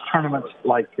most tournaments,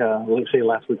 like let's say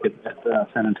last week at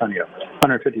San Antonio,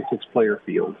 156 player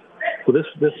field. So this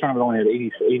tournament only had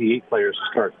 88 players to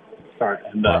start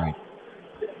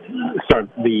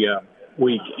the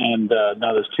week, and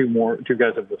now there's two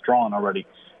guys have withdrawn already.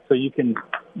 So you can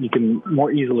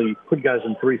more easily put guys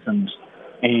in threesomes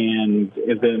and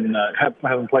then have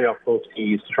them play off both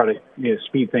tees to try to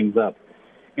speed things up.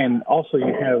 And also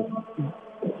you have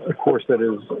a course that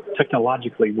is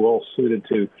technologically well suited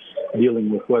to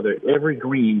dealing with weather. Every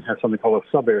green has something called a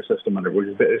sub-air system under it, which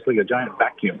is basically a giant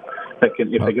vacuum that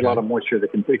can, if they get a lot of moisture,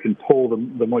 it can pull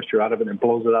the moisture out of it and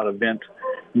blows it out of vent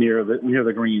near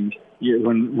the greens.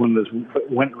 When there's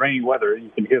rainy weather,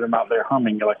 you can hear them out there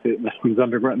humming like these big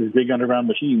underground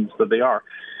machines that they are.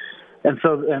 And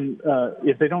so,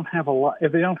 if they don't have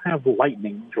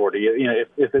lightning, Jordy,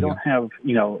 if they don't have,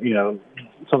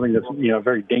 something that's, a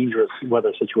very dangerous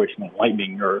weather situation like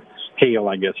lightning or hail,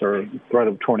 I guess, or threat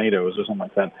of tornadoes or something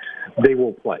like that, they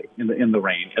will play in the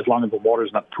rain as long as the water's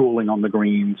not pooling on the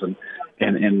greens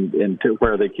and to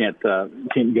where they can't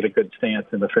get a good stance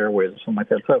in the fairways or something like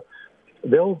that. So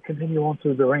they'll continue on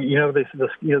through the rain.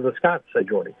 The Scots say,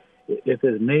 Jordy, if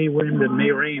there's nay wind and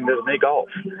nay rain, there's nay golf.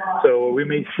 So we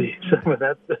may see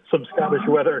some Scottish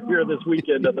weather here this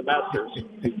weekend at the Masters.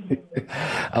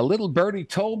 A little birdie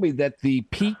told me that the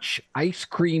peach ice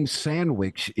cream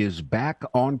sandwich is back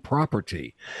on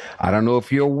property. I don't know if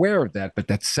you're aware of that, but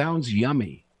that sounds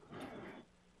yummy.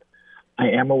 I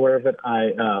am aware of it.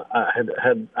 I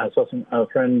saw a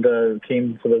friend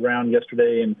came for the round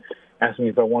yesterday and asked me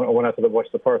if I went out to watch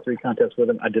the par 3 contest with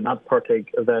him. I did not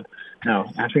partake of that. Now,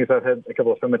 asked me if I've had a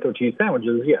couple of pimento cheese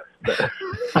sandwiches. Yes,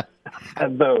 but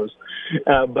had those.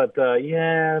 I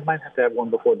might have to have one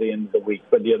before the end of the week.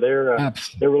 But yeah, they're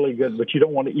really good. But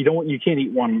you can't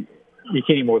eat one. You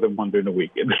can't eat more than one during the week.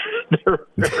 They're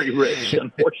very rich,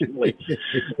 unfortunately.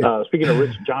 Speaking of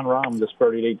rich, John Rahm just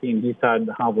birdied 18. He's tied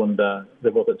Hovland.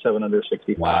 They're both at 7 under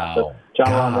 65. Wow. So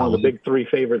John Rahm, one of the big 3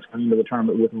 favorites coming into the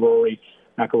tournament with Rory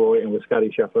McIlroy and with Scotty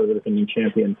Scheffler, the defending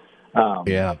champion.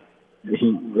 He's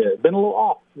been a little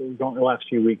off the last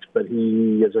few weeks, but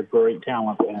he is a great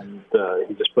talent, and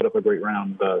he just put up a great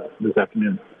round this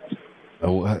afternoon.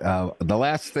 The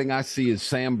last thing I see is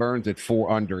Sam Burns at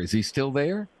 4 under. Is he still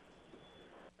there?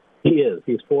 He is.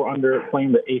 He's 4 under,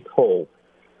 playing the 8th hole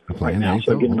right now.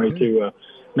 So getting ready to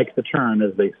make the turn,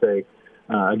 as they say.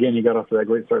 Again, he got off to that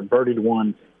great start. Birdied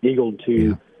 1, eagled 2.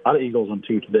 Yeah. A lot of eagles on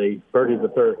 2 today. Birdied the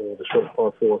 3rd hole, the short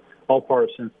par 4. All par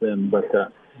since then. But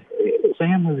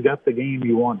Sam has got the game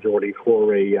you want, Jordy,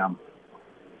 for a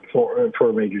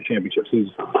major championship.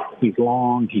 He's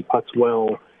long, he putts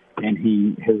well, and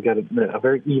he has got a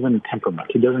very even temperament.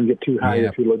 He doesn't get too high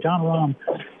or too low. John Rahm,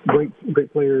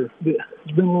 great player,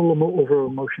 he's been a little over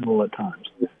emotional at times.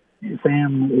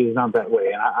 Sam is not that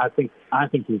way, and I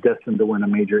think he's destined to win a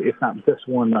major, if not this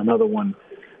one, another one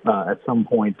at some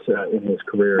point in his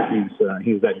career.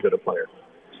 He's that good a player.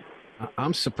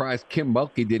 I'm surprised Kim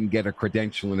Mulkey didn't get a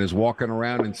credential and is walking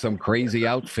around in some crazy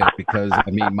outfit because, I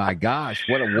mean, my gosh,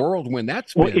 what a whirlwind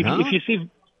that's been,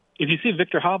 If you see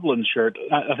Victor Hovland's shirt,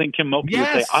 I think Kim Mulkey would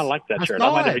say, I like that shirt.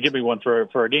 I might have to give me one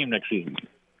for a game next season.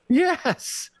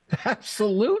 Yes,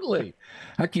 absolutely.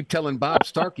 I keep telling Bob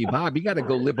Starkey, Bob, you got to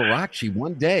go Liberace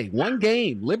one day, one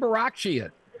game, Liberace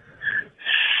it.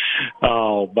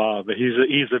 Oh, Bob,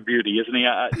 he's a beauty, isn't he?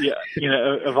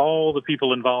 Of all the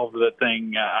people involved with that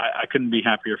thing, I couldn't be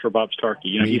happier for Bob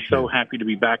Starkey. He's so happy to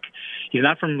be back. He's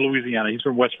not from Louisiana; he's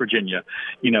from West Virginia.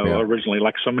 Originally,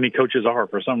 like so many coaches are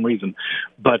for some reason.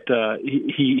 But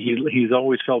he's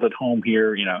always felt at home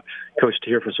here. Coached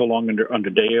here for so long under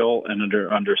Dale and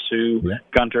under Sue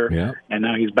Gunter, and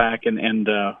now he's back and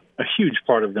a huge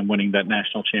part of them winning that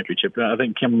national championship. I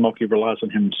think Kim Mulkey relies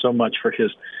on him so much for his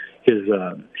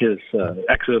X's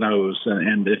and O's,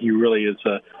 and he really is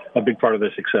a big part of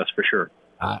their success for sure.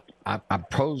 I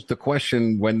posed the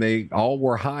question when they all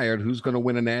were hired, who's going to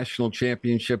win a national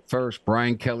championship first?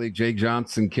 Brian Kelly, Jay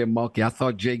Johnson, Kim Mulkey. I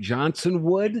thought Jay Johnson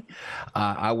would.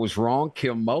 I was wrong.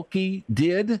 Kim Mulkey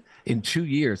did in 2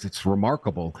 years. It's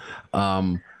remarkable.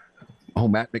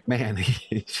 Matt McMahon,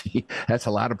 that's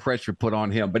a lot of pressure put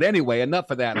on him. But anyway, enough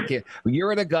of that.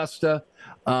 You're at Augusta.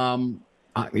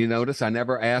 You notice I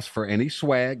never asked for any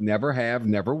swag, never have,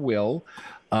 never will.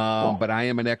 But I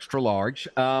am an extra large.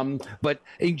 But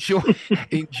enjoy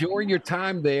your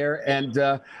time there. And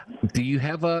do you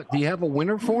have a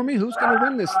winner for me? Who's going to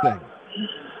win this thing?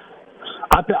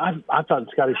 I thought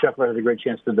Scotty Scheffler had a great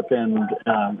chance to defend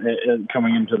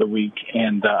coming into the week,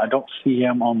 and I don't see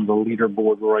him on the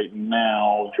leaderboard right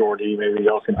now. Jordy, maybe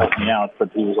y'all can help me out,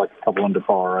 but he was like a couple under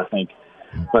par, I think.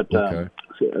 But okay.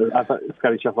 I thought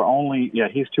Scotty Scheffler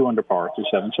he's 2 under par,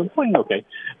 2.7, so playing okay.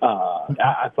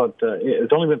 I thought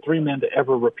it's only been 3 men to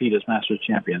ever repeat as Masters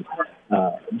champions: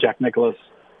 Jack Nicklaus,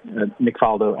 Nick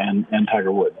Faldo, and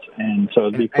Tiger Woods. And so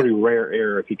it'd be pretty rare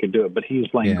error if he could do it. But he's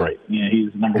playing great.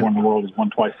 He's number 1 in the world. He's won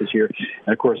twice this year,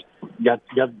 and of course got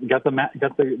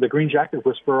the green jacket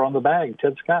whisperer on the bag.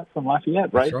 Ted Scott from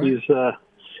Lafayette, right?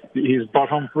 He's brought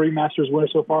home 3 Masters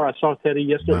winners so far. I saw Teddy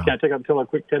yesterday. Wow. Can I tell a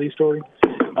quick Teddy story?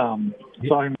 Saw him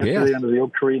yesterday under the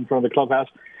oak tree in front of the clubhouse.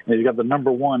 And he's got the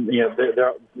number 1.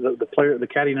 The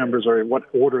caddy numbers are in what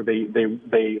order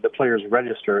the players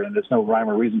register, and there's no rhyme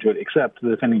or reason to it except the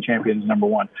defending champion is number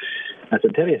 1. I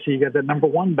said, Teddy, I see you got that number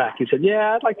 1 back. He said,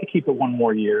 yeah, I'd like to keep it 1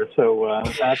 more year. So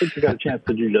I think you got a chance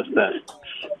to do just that.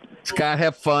 Scott,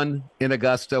 have fun in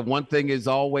Augusta. One thing is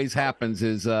always happens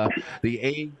is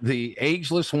the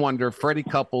ageless wonder, Freddie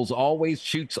Couples, always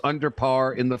shoots under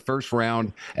par in the first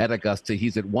round at Augusta.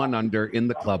 He's at 1 under in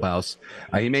the clubhouse.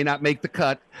 He may not make the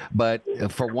cut, but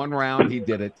for 1 round, he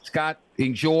did it. Scott,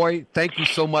 enjoy. Thank you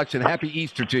so much, and happy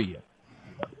Easter to you.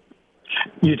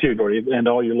 You too, Jordy, and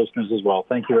all your listeners as well.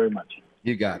 Thank you very much.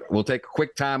 You got it. We'll take a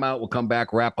quick timeout. We'll come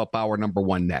back, wrap up hour number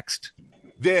 1 next.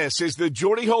 This is the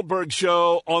Jordy Hultberg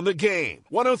Show on the Game.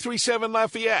 103.7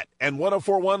 Lafayette and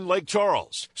 104.1 Lake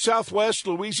Charles, Southwest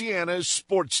Louisiana's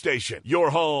sports station. Your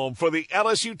home for the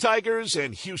LSU Tigers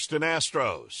and Houston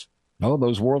Astros. Oh,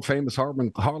 those world-famous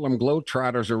Harlem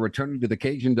Globetrotters are returning to the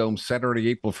Cajun Dome Saturday,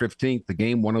 April 15th. The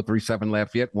game, 103.7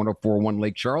 Lafayette, 104.1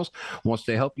 Lake Charles, wants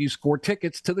to help you score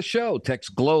tickets to the show.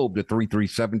 Text GLOBE to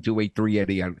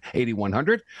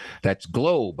 337-283-8100. That's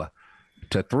GLOBE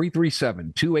to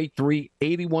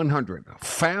 337-283-8100.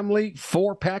 Family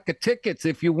 4-pack of tickets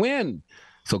if you win.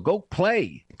 So go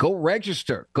play, go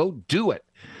register, go do it,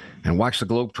 and watch the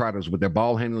Globetrotters with their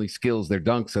ball handling skills, their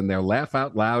dunks, and their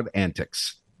laugh-out-loud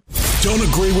antics. Don't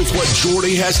agree with what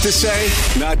Jordy has to say?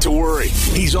 Not to worry.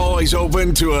 He's always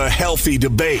open to a healthy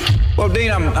debate. Well, Dean,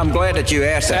 I'm glad that you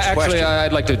asked that question. Actually,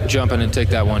 I'd like to jump in and take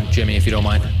that one, Jimmy, if you don't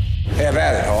mind. Have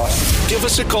at it, Hoss. Give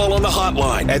us a call on the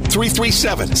hotline at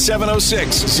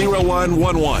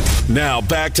 337-706-0111. Now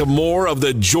back to more of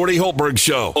the Jordy Hultberg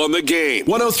Show on the Game.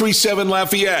 103.7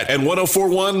 Lafayette and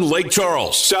 104.1 Lake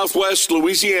Charles, Southwest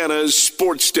Louisiana's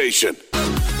sports station.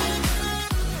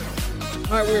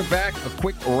 All right, we're back. A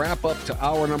quick wrap up to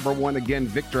hour number one. Again,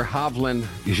 Viktor Hovland,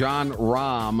 Jon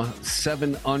Rahm,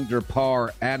 7 under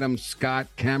par. Adam Scott,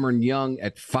 Cameron Young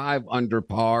at 5 under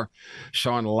par.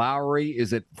 Sean Lowry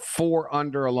is at 4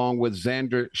 under, along with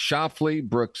Xander Schauffele,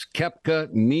 Brooks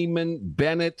Koepka, Neiman,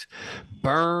 Bennett,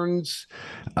 Burns.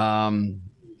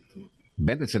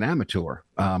 Bennett's an amateur,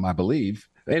 I believe.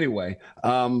 Anyway,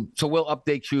 so we'll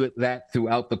update you at that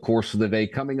throughout the course of the day.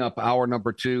 Coming up, hour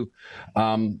number 2.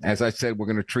 As I said, we're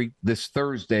going to treat this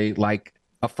Thursday like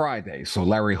a Friday. So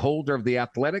Larry Holder of The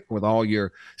Athletic with all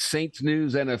your Saints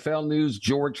news, NFL news.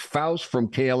 George Faust from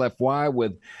KLFY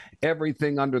with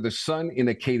everything under the sun in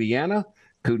Acadiana.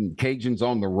 Cajuns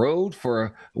on the road for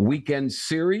a weekend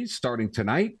series starting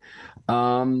tonight.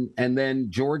 And then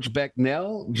George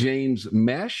Becknell, James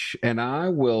Mesh, and I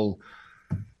will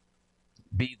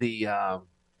be the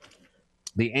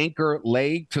anchor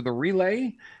leg to the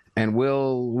relay, and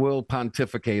we'll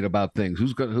pontificate about things.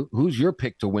 Who's your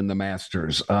pick to win the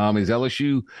Masters? Is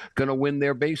LSU going to win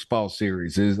their baseball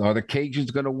series? Are the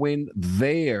Cajuns going to win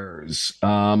theirs?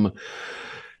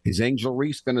 Is Angel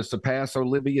Reese going to surpass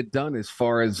Olivia Dunn as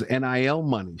far as NIL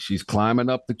money? She's climbing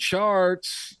up the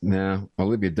charts. Nah,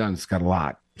 Olivia Dunn's got a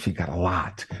lot. She got a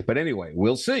lot. But anyway,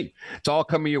 we'll see. It's all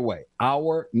coming your way.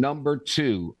 Hour number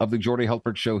 2 of the Jordy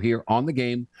Hultberg Show here on the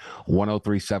game.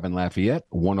 103.7 Lafayette,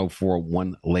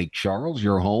 104.1 Lake Charles,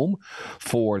 your home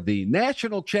for the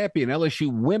national champion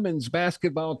LSU women's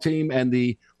basketball team and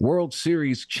the World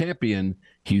Series champion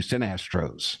Houston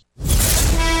Astros.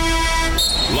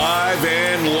 Live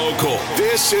and local.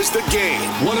 This is the game.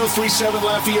 103.7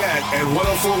 Lafayette and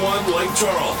 104.1 Lake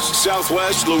Charles,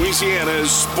 Southwest Louisiana's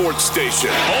sports station.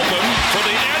 Open for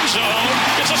the end zone.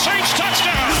 It's a Saints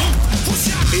touchdown.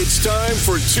 It's time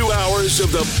for 2 hours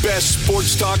of the best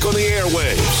sports talk on the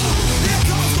airwaves.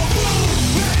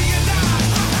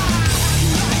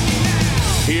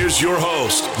 Here's your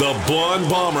host, the blonde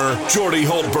bomber, Jordy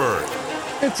Hultberg.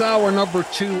 It's hour number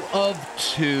 2 of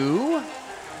 2.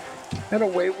 And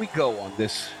away we go on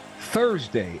this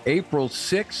Thursday, April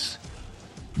 6th,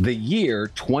 the year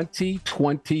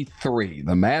 2023.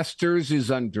 The Masters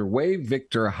is underway.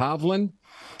 Viktor Hovland,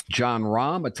 Jon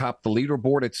Rahm atop the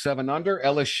leaderboard at 7 under.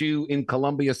 LSU in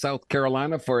Columbia, South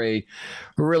Carolina for a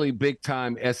really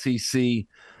big-time SEC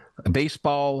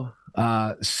baseball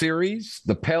series.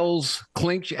 The Pels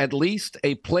clinch at least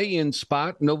a play-in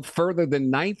spot. No further than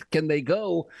 9th can they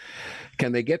go.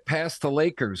 Can they get past the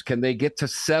Lakers? Can they get to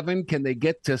 7? Can they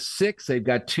get to 6? They've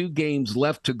got 2 games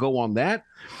left to go on that.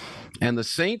 And the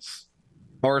Saints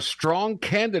are a strong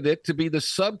candidate to be the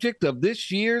subject of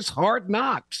this year's Hard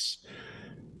Knocks.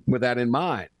 With that in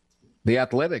mind, the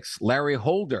Athletics, Larry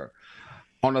Holder,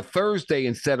 on a Thursday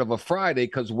instead of a Friday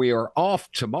because we are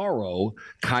off tomorrow,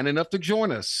 kind enough to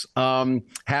join us.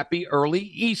 Happy early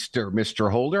Easter,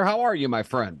 Mr. Holder. How are you, my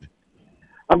friend?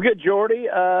 I'm good, Jordy.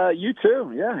 You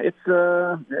too. Yeah, it's.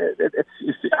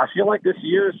 I feel like this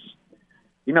year's.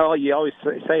 You know, you always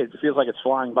say it feels like it's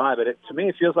flying by, but to me,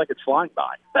 it feels like it's flying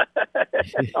by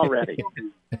already.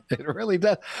 It really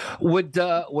does. Would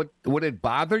it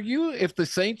bother you if the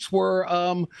Saints were,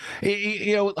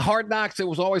 Hard Knocks? It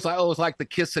was always like, it was like the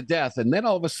kiss of death, and then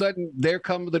all of a sudden, there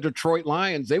come the Detroit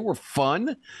Lions. They were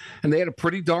fun, and they had a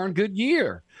pretty darn good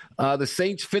year. The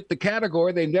Saints fit the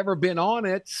category. They've never been on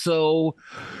it. So,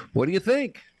 what do you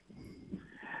think?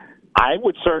 I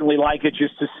would certainly like it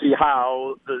just to see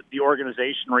how the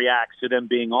organization reacts to them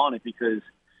being on it, because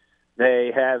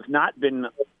they have not been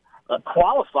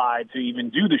qualified to even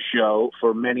do the show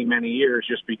for many, many years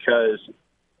just because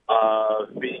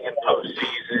of being in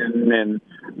postseason. And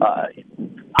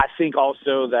I think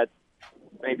also that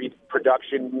maybe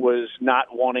production was not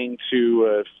wanting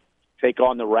to take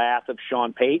on the wrath of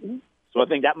Sean Payton. So I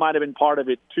think that might have been part of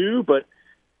it too. But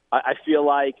I feel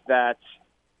like that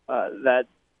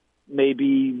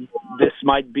maybe this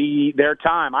might be their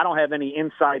time. I don't have any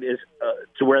insight as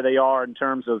to where they are in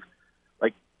terms of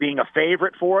like being a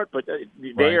favorite for it, but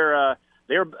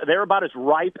they're about as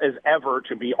ripe as ever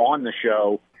to be on the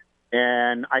show.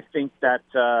 And I think that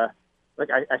I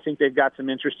think they've got some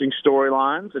interesting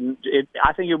storylines, and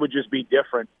I think it would just be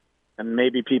different, and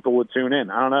maybe people would tune in.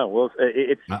 I don't know. Well,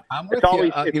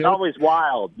 it's always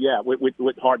wild,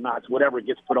 with Hard Knocks, whatever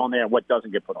gets put on there and what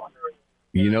doesn't get put on there.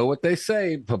 You know what they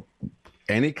say,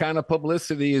 any kind of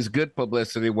publicity is good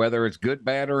publicity, whether it's good,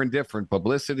 bad, or indifferent.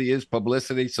 Publicity is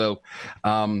publicity. So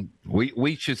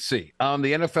we should see. The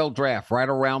NFL draft right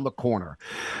around the corner.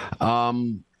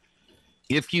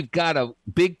 If you've got a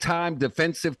big-time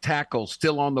defensive tackle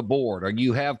still on the board, or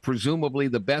you have presumably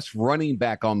the best running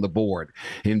back on the board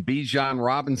in Bijan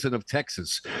Robinson of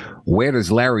Texas, where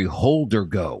does Larry Holder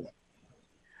go?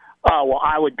 Well,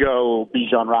 I would go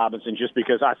Bijan Robinson just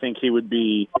because I think he would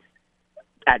be,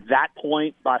 at that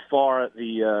point, by far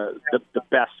the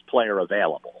best player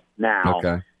available. Now,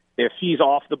 if he's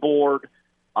off the board,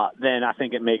 then I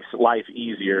think it makes life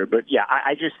easier. But, yeah,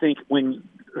 I just think when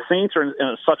the Saints are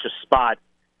in such a spot,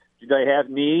 do they have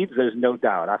needs? There's no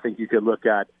doubt. I think you could look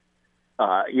at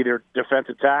either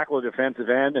defensive tackle or defensive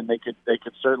end, and they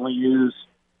could certainly use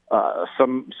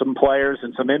some players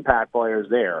and some impact players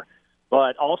there.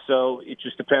 But also, it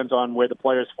just depends on where the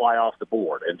players fly off the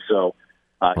board. And so,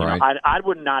 you know, I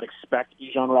would not expect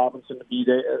Bijan Robinson to be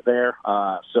there.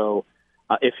 So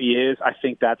if he is, I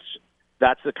think that's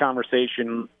the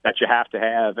conversation that you have to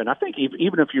have. And I think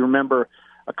even if you remember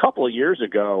a couple of years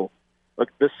ago, look,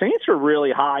 the Saints were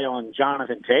really high on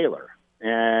Jonathan Taylor,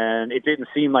 and it didn't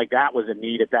seem like that was a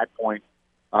need at that point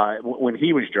when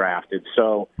he was drafted.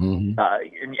 So,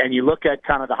 and you look at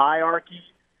kind of the hierarchy.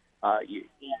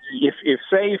 If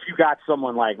you got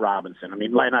someone like Robinson, I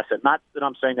mean, like I said, not that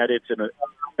I'm saying that it's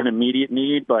an immediate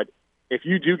need, but if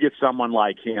you do get someone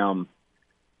like him,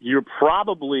 you're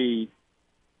probably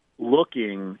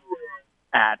looking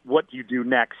at what you do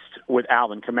next with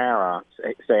Alvin Kamara,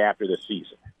 say after this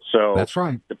season. So that's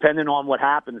right. Depending on what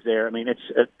happens there, I mean,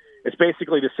 it's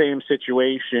basically the same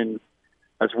situation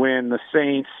as when the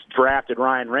Saints drafted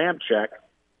Ryan Ramczyk.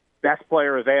 Best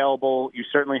player available. You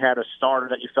certainly had a starter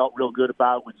that you felt real good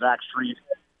about with Zach Strief.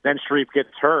 Then Strief gets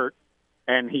hurt,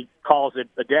 and he calls it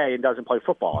a day and doesn't play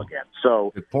football again.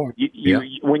 So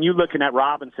when you're looking at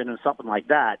Robinson and something like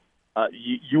that,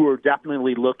 you are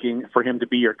definitely looking for him to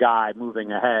be your guy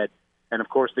moving ahead. And, of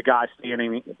course, the guy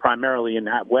standing primarily in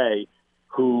that way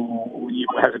who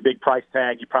has a big price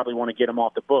tag, you probably want to get him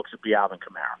off the books, would be Alvin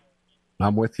Kamara.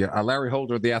 I'm with you. Larry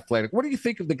Holder of The Athletic. What do you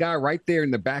think of the guy right there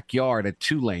in the backyard at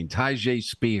Tulane, Tyjae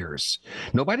Spears?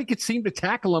 Nobody could seem to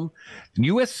tackle him.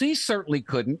 USC certainly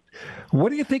couldn't. What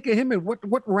do you think of him, and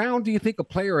what round do you think a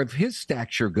player of his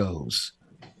stature goes?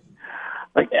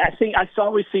 I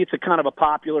always see it's a kind of a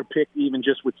popular pick, even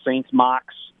just with Saints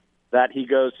mocks, that he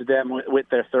goes to them with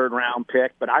their third-round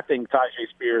pick. But I think Tyjae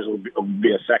Spears will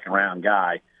be a second-round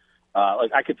guy.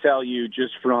 I could tell you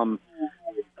just from –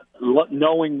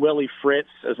 knowing Willie Fritz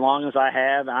as long as I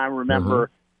have, I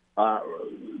remember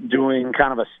doing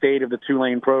kind of a state of the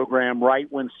Tulane program right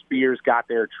when Spears got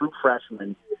there, true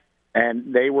freshman,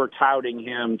 and they were touting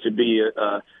him to be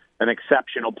an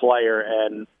exceptional player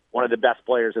and one of the best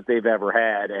players that they've ever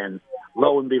had. And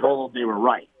lo and behold, they were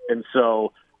right. And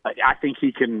so I think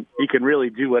he can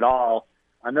really do it all.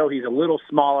 I know he's a little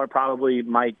smaller, probably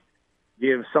might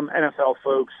give some NFL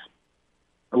folks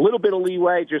a little bit of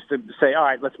leeway just to say, all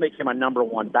right, let's make him a number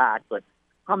one back. But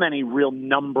how many real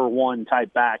number one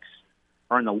type backs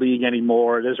are in the league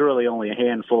anymore? There's really only a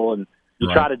handful, and you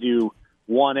try to do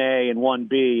 1A and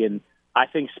 1B. And I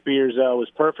think Spears, though, is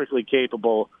perfectly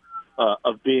capable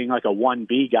of being like a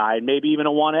 1B guy and maybe even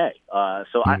a 1A.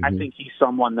 I think he's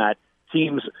someone that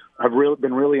teams have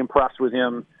been really impressed with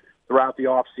him throughout the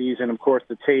offseason. Of course,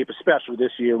 the tape, especially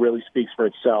this year, really speaks for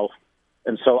itself.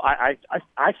 And so I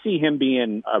see him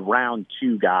being a round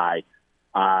 2 guy.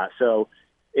 So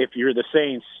if you're the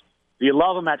Saints, do you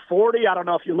love him at 40? I don't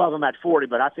know if you love him at 40,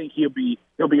 but I think he'll be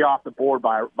off the board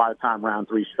by the time round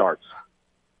 3 starts.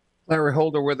 Larry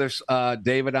Holder with us,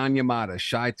 David Onyemata,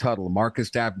 Shy Tuttle,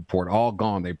 Marcus Davenport, all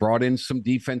gone. They brought in some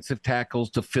defensive tackles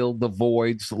to fill the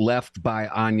voids left by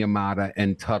Onyemata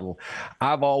and Tuttle.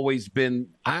 I've always been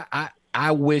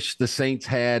I wish the Saints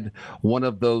had one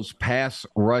of those pass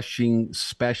rushing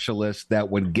specialists that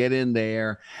would get in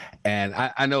there. And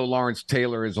I know Lawrence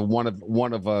Taylor is one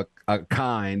of a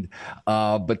kind,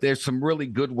 but there's some really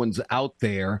good ones out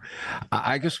there.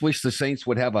 I just wish the Saints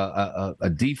would have a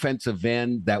defensive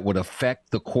end that would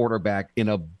affect the quarterback in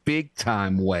a big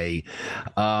time way.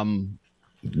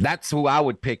 That's who I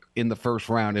would pick in the first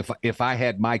round if I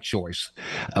had my choice.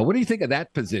 What do you think of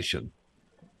that position?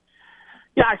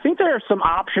 Yeah, I think there are some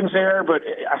options there, but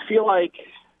I feel like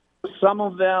some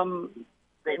of them,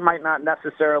 they might not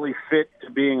necessarily fit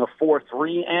to being a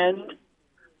 4-3 end.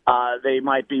 They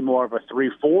might be more of a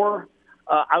 3-4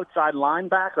 outside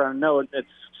linebacker. I know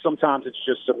sometimes it's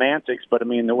just semantics, but I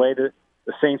mean, the way that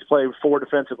the Saints play with 4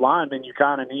 defensive linemen, you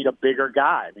kind of need a bigger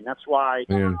guy. I mean, that's why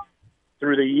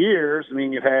through the years, I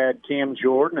mean, you've had Cam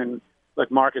Jordan and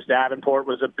Marcus Davenport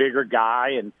was a bigger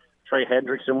guy, and Trey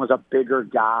Hendrickson was a bigger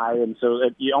guy, and so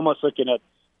you're almost looking at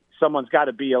someone's got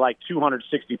to be like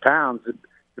 260 pounds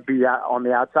to be on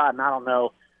the outside. And I don't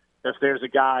know if there's a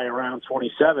guy around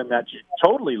 27 that you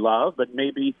totally love, but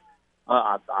maybe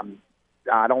I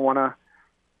don't want to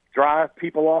drive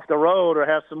people off the road or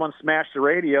have someone smash the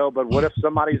radio, but what if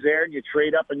somebody's there and you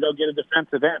trade up and go get a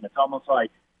defensive end? It's almost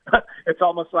like it's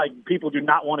almost like people do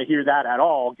not want to hear that at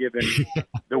all, given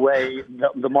the way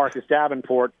the Marcus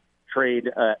Davenport trade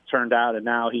turned out, and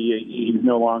now he's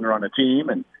no longer on the team,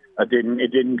 and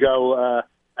it didn't go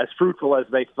as fruitful as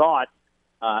they thought.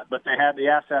 But they had the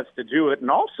assets to do it, and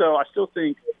also I still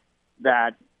think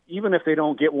that even if they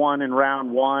don't get one in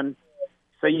round one,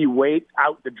 say you wait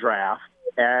out the draft,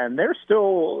 and there's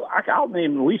still I'll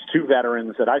name at least 2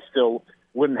 veterans that I still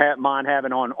wouldn't mind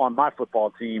having on my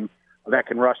football team that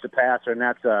can rush the passer, and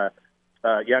that's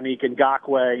Yannick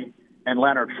Ngakoue and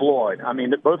Leonard Floyd. I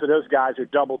mean, both of those guys are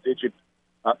double-digit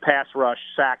pass rush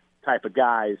sack type of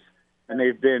guys, and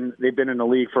they've been in the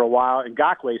league for a while. And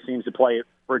Ngakoue seems to play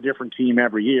for a different team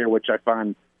every year, which I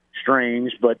find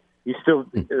strange. But he's still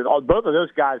both of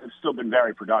those guys have still been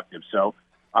very productive. So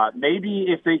maybe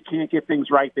if they can't get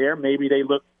things right there, maybe they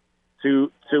look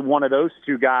to one of those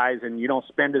 2 guys, and you don't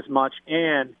spend as much.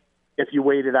 And if you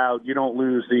wait it out, you don't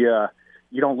lose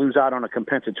out on a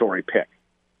compensatory pick.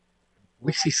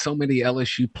 We see so many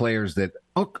LSU players that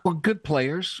are good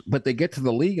players, but they get to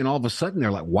the league and all of a sudden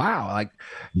they're like, wow, like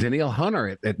Danielle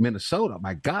Hunter at Minnesota.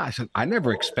 My gosh, I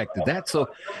never expected that. So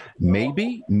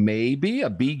maybe a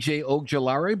BJ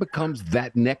Ojulari becomes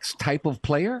that next type of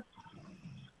player.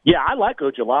 Yeah, I like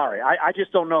Ojulari. I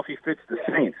just don't know if he fits the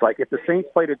Saints. Like, if the Saints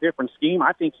played a different scheme,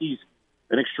 I think he's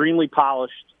an extremely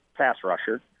polished pass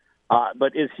rusher.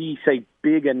 But is he, say,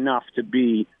 big enough to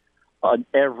be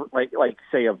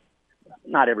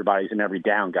not everybody's an every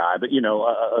down guy, but,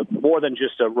 more than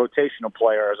just a rotational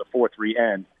player as a 4-3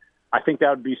 end? I think that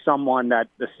would be someone that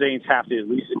the Saints have to at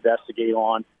least investigate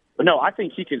on. But no, I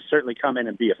think he can certainly come in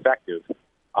and be effective.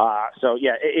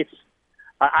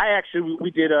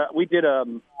 We did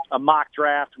a mock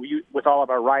draft with all of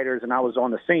our writers, and I was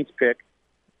on the Saints pick.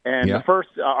 And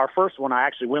our first one, I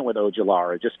actually went with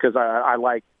Ojulari just because I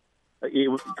like.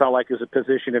 It felt like it was a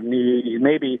position of need. He's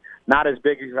maybe not as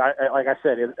big as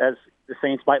as the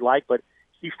Saints might like, but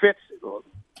he fits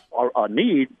a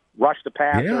need. Rush the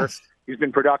passer. Yes. He's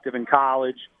been productive in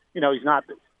college.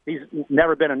 He's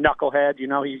never been a knucklehead. He's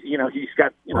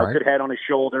got good head on his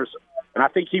shoulders, and I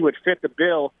think he would fit the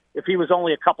bill. If he was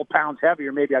only a couple pounds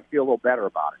heavier, maybe I'd feel a little better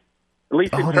about it. At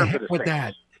least in terms of the Saints.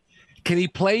 That. Can he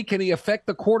play? Can he affect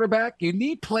the quarterback? You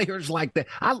need players like that.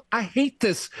 I hate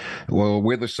this. Well,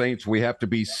 we're the Saints. We have to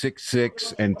be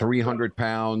 6'6" and 300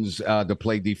 pounds to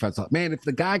play defense. Man, if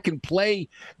the guy can play,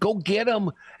 go get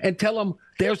him and tell him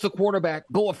there's the quarterback.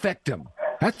 Go affect him.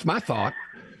 That's my thought.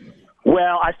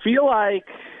 Well, I feel like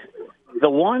the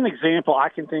one example I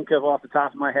can think of off the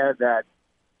top of my head that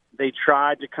they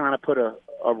tried to kind of put a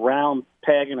round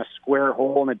peg in a square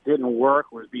hole and it didn't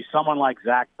work would be someone like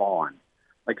Zach Bond.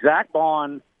 Like Zach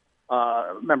Bond,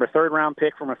 remember, 3rd-round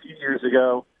pick from a few years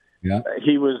ago. Yeah.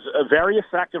 He was a very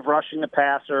effective rushing the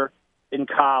passer in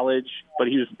college, but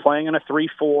he was playing in a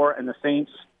 3-4, and the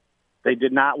Saints, they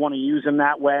did not want to use him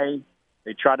that way.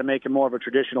 They tried to make him more of a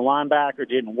traditional linebacker. It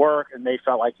didn't work, and they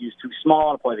felt like he was too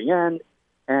small to play the end.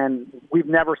 And we've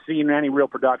never seen any real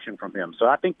production from him. So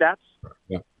I think that's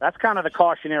kind of the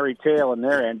cautionary tale in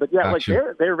their end. But, yeah, gotcha.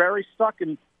 like they're very stuck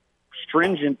and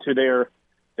stringent to their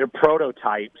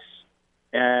prototypes,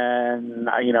 and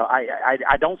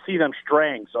I don't see them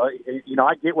straying. So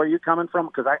I get where you're coming from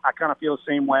because I kind of feel the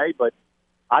same way, but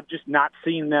I've just not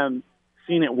seen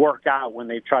it work out when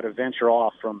they try to venture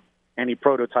off from any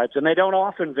prototypes, and they don't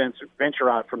often venture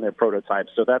out from their prototypes.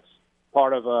 So that's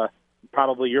part of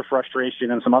probably your frustration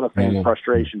and some other fans'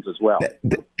 frustrations as well.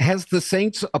 Has the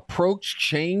Saints' approach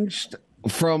changed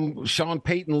from Sean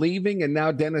Payton leaving and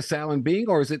now Dennis Allen being,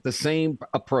 or is it the same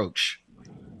approach?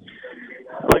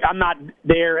 Like, I'm not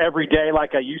there every day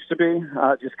like I used to be,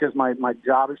 just because my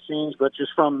job has changed. But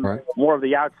just from more of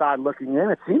the outside looking in,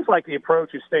 it seems like the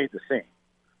approach has stayed the same.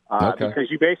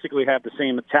 Because you basically have the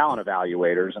same talent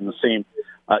evaluators and the same,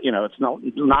 it's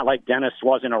not like Dennis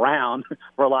wasn't around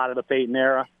for a lot of the Payton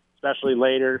era, especially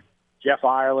later. Jeff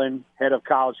Ireland, head of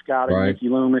college scouting, Mickey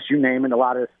Loomis, you name it, a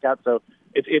lot of scouts. So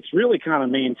it's really kind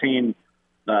of maintained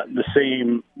the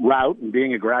same route and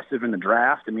being aggressive in the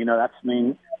draft. And,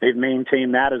 they've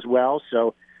maintained that as well.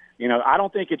 So, I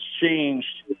don't think it's changed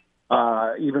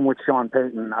even with Sean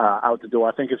Payton out the door.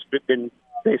 I think it's been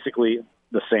basically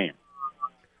the same.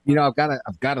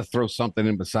 I've got to throw something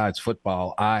in besides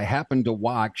football. I happened to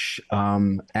watch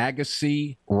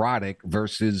Agassi Roddick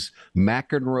versus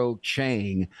McEnroe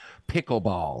Chang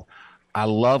pickleball. I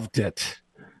loved it.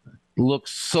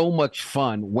 Looks so much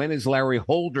fun. When is Larry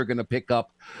Holder going to pick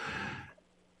up,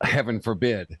 heaven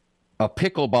forbid, a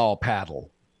pickleball paddle?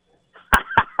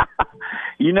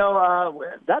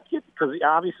 That's because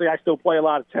obviously I still play a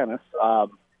lot of tennis.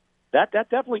 That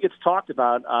definitely gets talked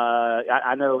about.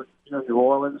 I know New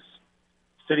Orleans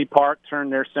City Park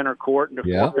turned their center court into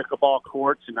 4 pickleball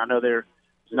courts, and I know there's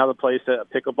another place, a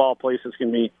pickleball place that's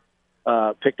going to be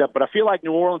picked up. But I feel like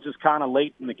New Orleans is kind of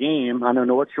late in the game. I know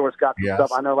North Shore's got some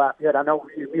stuff. I know Lafayette. I know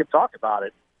we have talked about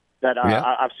it. That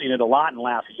I've seen it a lot in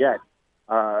Lafayette.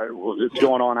 It's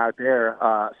going on out there.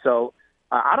 So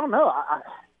I don't know.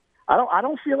 I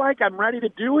don't feel like I'm ready to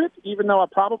do it, even though I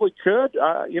probably could.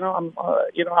 I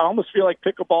almost feel like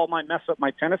pickleball might mess up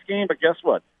my tennis game. But guess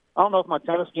what? I don't know if my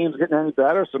tennis game's getting any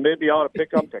better, so maybe I ought to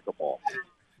pick up pickleball.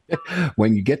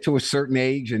 When you get to a certain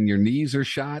age and your knees are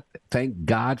shot, thank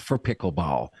God for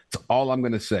pickleball. That's all I'm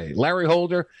going to say. Larry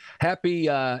Holder, happy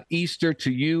Easter to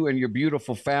you and your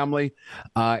beautiful family.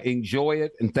 Enjoy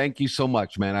it, and thank you so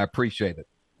much, man. I appreciate it.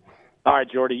 All right,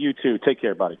 Jordy, you too. Take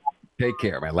care, buddy. Take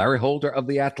care, man. Larry Holder of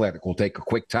The Athletic. We'll take a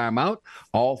quick time out.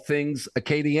 All things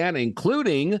Acadiana,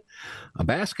 including a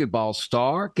basketball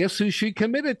star. Guess who she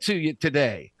committed to you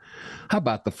today? How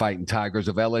about the Fighting Tigers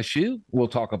of LSU? We'll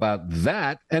talk about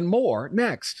that and more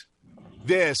next.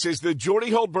 This is the Jordy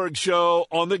Hultberg Show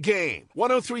on the Game.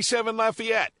 103.7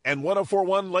 Lafayette and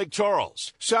 104.1 Lake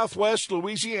Charles, Southwest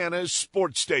Louisiana's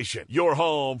sports station. Your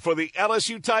home for the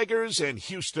LSU Tigers and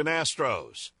Houston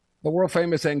Astros. The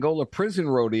world-famous Angola Prison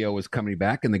Rodeo is coming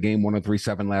back, and the Game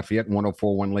 103.7 Lafayette and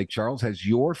 104.1 Lake Charles has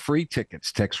your free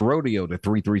tickets. Text RODEO to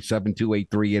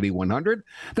 337-283-8100.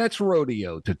 That's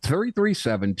RODEO to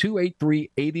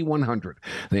 337-283-8100.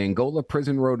 The Angola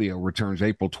Prison Rodeo returns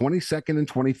April 22nd and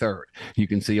 23rd. You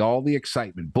can see all the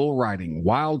excitement, bull riding,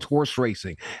 wild horse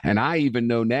racing, and I even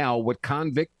know now what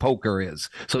convict poker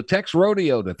is. So text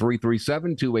RODEO to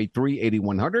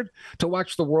 337-283-8100 to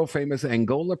watch the world-famous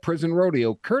Angola Prison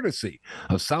Rodeo, courtesy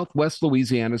of Southwest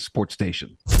Louisiana's sports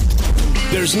station.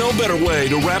 There's no better way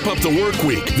to wrap up the work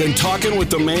week than talking with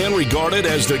the man regarded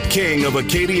as the king of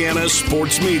Acadiana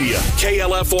sports media,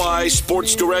 KLFY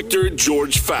Sports Director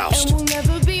George Faust.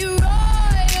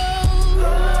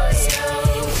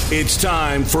 It's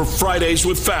time for Fridays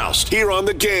with Faust here on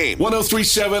the Game.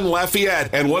 103.7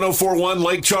 Lafayette and 104.1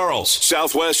 Lake Charles,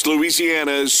 Southwest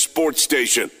Louisiana's sports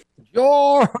station.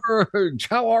 George,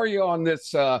 how are you on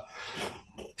this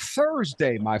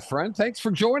Thursday, my friend? Thanks for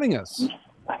joining us.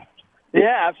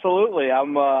 Yeah, absolutely.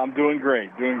 I'm doing great.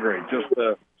 Just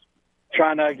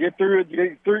trying to get through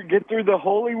the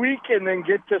Holy Week and then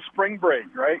get to spring break,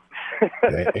 right?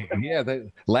 Yeah,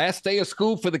 the last day of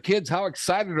school for the kids. How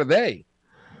excited are they?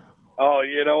 Oh,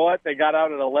 you know what? They got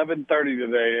out at 11:30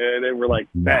 today. They were like,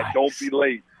 "Dad, don't be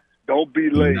late. Don't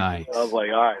be late." Nice. I was like,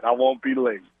 "All right, I won't be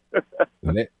late."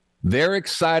 They're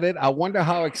excited. I wonder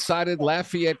how excited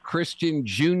Lafayette Christian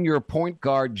Junior point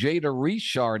guard Jada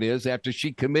Richard is after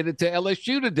she committed to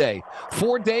LSU today.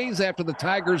 4 days after the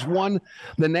Tigers won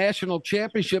the national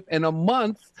championship and a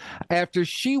month after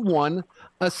she won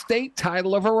a state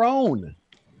title of her own.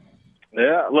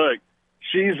 Yeah, look,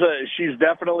 she's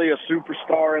definitely a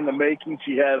superstar in the making.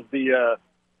 She has the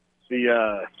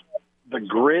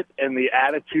grit and the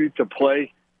attitude to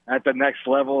play at the next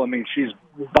level. I mean, she's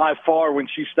by far, when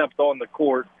she stepped on the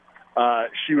court,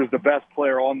 she was the best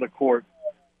player on the court,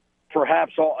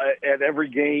 perhaps at every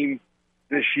game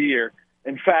this year.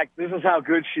 In fact, this is how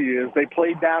good she is. They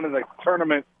played down in the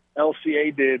tournament,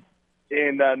 LCA did,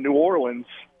 in New Orleans,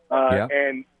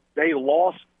 and they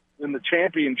lost in the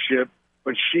championship,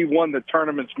 but she won the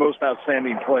tournament's most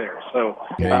outstanding player. So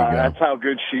that's how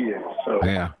good she is. So,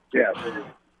 yeah.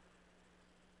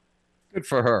 Good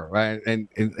for her, right? And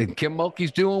Kim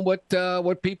Mulkey's doing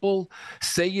what people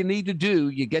say you need to do.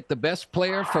 You get the best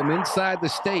player from inside the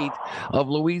state of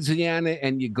Louisiana,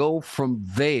 and you go from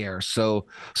there. So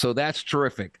that's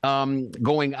terrific.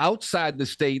 Going outside the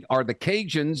state are the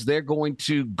Cajuns. They're going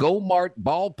to Go-Mart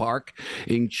Ballpark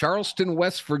in Charleston,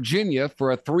 West Virginia,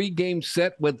 for a 3-game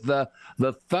set with the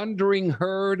Thundering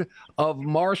Herd of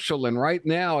Marshall. And right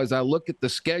now, as I look at the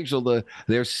schedule, they're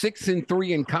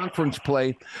 6-3 in conference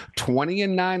play, 20-9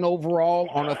 overall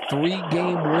on a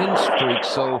 3-game win streak.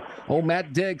 So,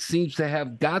 Matt Degg seems to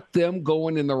have got them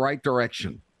going in the right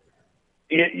direction.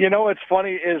 You know what's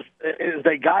funny is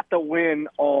they got the win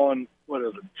on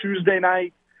Tuesday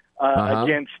night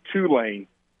against Tulane,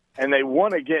 and they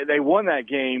won again. They won that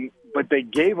game, but they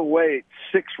gave away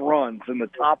 6 runs in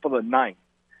the top of the 9th,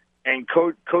 and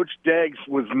Coach Deggs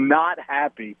was not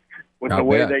happy with the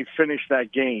way they finished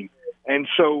that game, and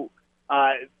so.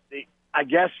 I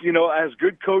guess, as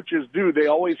good coaches do, they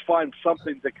always find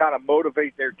something to kind of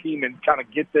motivate their team and kind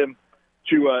of get them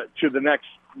to the next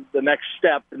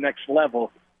step, the next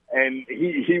level. And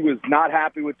he was not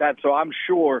happy with that. So I'm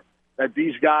sure that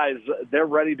these guys, they're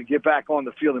ready to get back on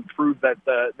the field and prove that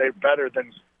they're better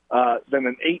than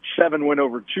an 8-7 win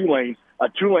over Tulane,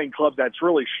 Tulane club that's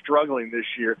really struggling this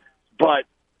year, but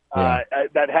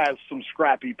that has some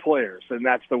scrappy players, and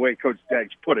that's the way Coach Deggs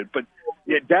put it. But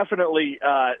yeah, definitely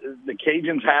the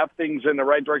Cajuns have things in the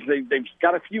right direction. They've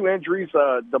got a few injuries.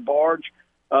 DeBarge,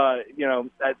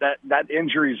 that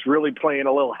injury is really playing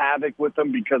a little havoc with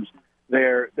them because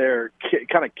their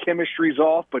kind of chemistry's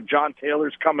off. But John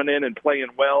Taylor's coming in and playing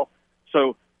well,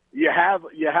 so you have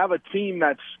a team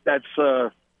that's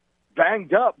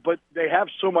banged up, but they have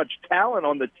so much talent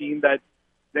on the team that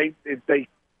they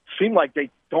seem like they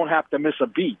don't have to miss a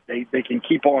beat. They can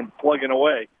keep on plugging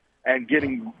away and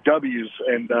getting W's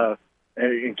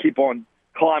and keep on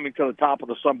climbing to the top of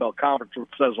the Sun Belt Conference, which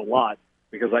says a lot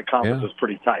because that conference is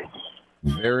pretty tight.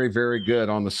 Very, very good.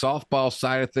 On the softball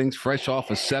side of things, fresh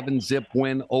off a 7-zip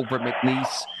win over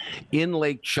McNeese in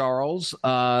Lake Charles.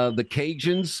 The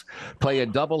Cajuns play a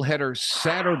doubleheader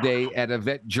Saturday at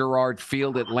Yvette Girard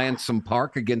Field at Lansom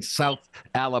Park against South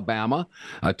Alabama,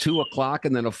 2 o'clock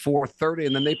and then a 4:30.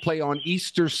 And then they play on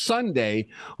Easter Sunday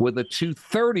with a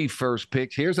 2:30 first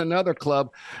pitch. Here's another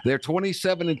club. They're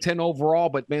 27-10 overall,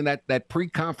 but, man, that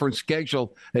pre-conference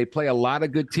schedule, they play a lot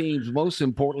of good teams. Most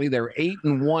importantly, they're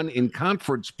 8-1 in conference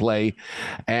play,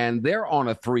 and they're on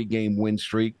a 3-game win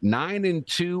streak,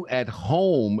 9-2 at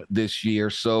home this year.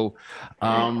 So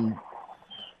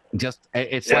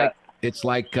it's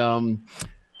like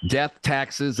death,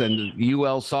 taxes, and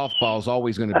UL softball is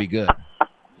always going to be good.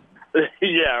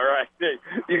 Yeah, right.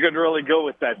 You can really go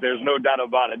with that. There's no doubt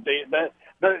about it.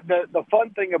 The fun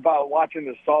thing about watching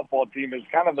the softball team is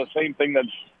kind of the same thing that's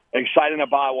exciting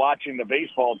about watching the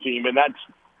baseball team, and that's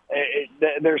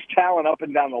there's talent up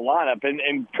and down the lineup.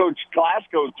 And Coach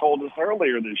Glasgow told us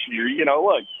earlier this year,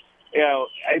 look,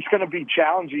 it's going to be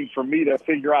challenging for me to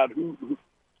figure out who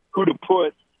to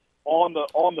put on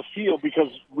the field because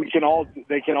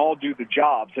they can all do the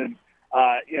jobs. And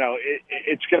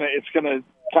it's gonna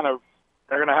kind of,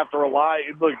 they're gonna have to rely.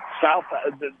 Look, South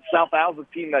Al's a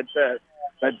team that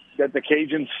the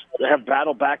Cajuns have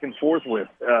battled back and forth with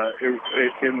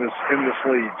in this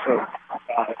league. So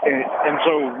and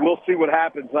so we'll see what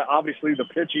happens. Obviously, the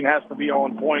pitching has to be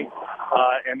on point,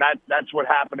 and that's what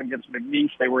happened against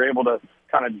McNeese. They were able to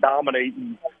kind of dominate,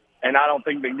 and I don't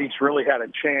think McNeese really had a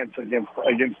chance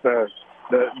against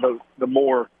the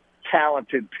more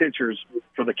talented pitchers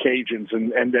for the Cajuns,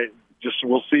 and they just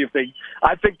we'll see if they.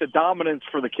 I think the dominance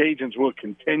for the Cajuns will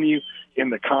continue in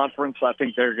the conference. I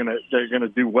think they're gonna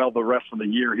do well the rest of the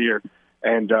year here,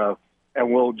 and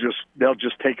they'll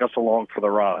just take us along for the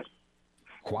ride.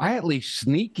 Quietly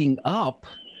sneaking up,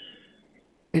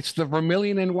 it's the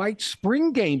Vermilion and White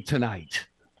spring game tonight.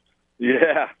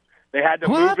 Yeah, they had to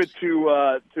move it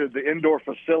to the indoor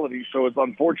facility, so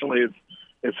unfortunately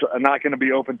it's not going to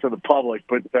be open to the public,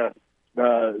 but.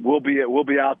 We'll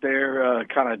be out there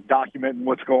kind of documenting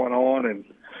what's going on,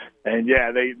 and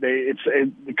yeah,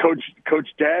 Coach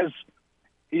Dez,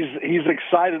 he's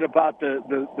excited about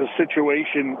the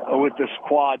situation with this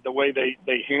squad, the way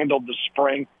they handled the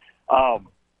spring.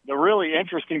 The really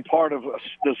interesting part of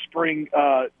the spring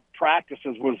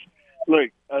practices was, look,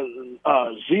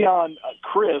 Zion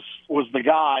Chris was the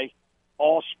guy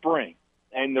all spring.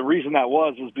 And the reason that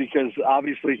is because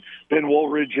obviously Ben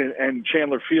Woolridge and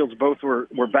Chandler Fields both were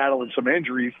battling some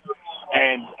injuries,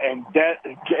 and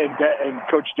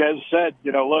Coach Dez said,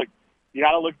 look, you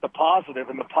got to look at the positive,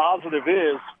 and the positive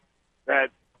is that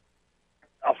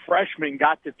a freshman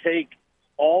got to take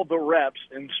all the reps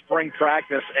in spring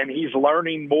practice, and he's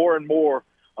learning more and more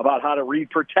about how to read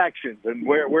protections and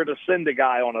where to send a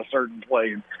guy on a certain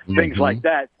play and things like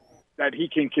that. That he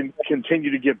can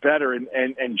continue to get better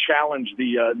and challenge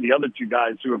the other two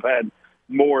guys who have had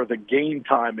more of the game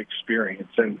time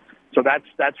experience. And so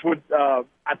that's what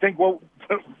I think. What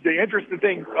the interesting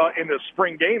thing in the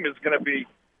spring game is going to be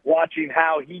watching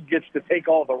how he gets to take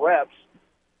all the reps,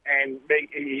 and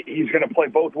he's going to play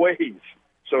both ways.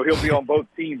 So he'll be on both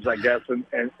teams, I guess, and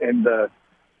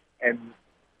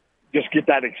just get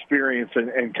that experience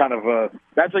and kind of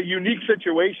that's a unique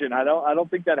situation. I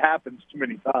don't think that happens too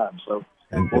many times. So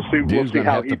we'll see. We'll see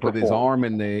how he to put his arm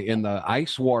in the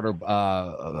ice water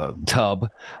tub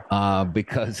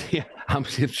because I'm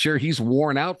sure he's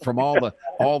worn out from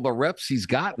all the reps he's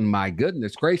gotten. My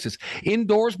goodness gracious!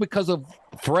 Indoors because of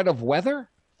threat of weather.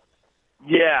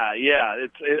 Yeah.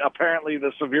 It's apparently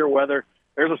the severe weather.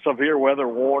 There's a severe weather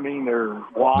warning or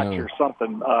watch or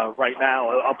something right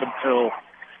now up until.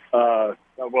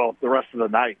 The rest of the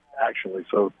night, actually.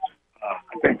 So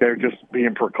I think they're just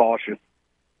being precautious.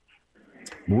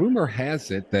 Rumor has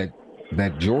it that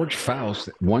George Faust,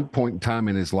 at one point in time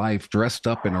in his life, dressed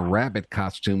up in a rabbit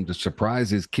costume to surprise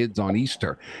his kids on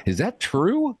Easter. Is that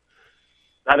true?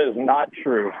 That is not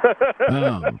true.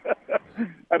 Oh.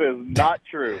 That is not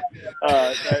true.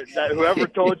 That whoever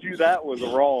told you that was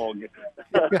wrong.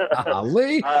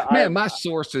 Golly. Man, my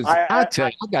sources, I tell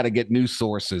you, I got to get new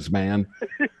sources, man.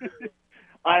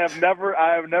 I have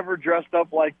never dressed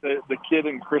up like the kid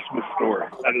in Christmas Story.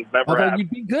 That has never happened. You'd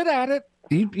be good at it.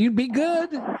 You'd be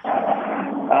good.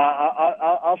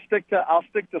 I'll stick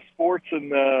to sports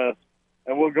and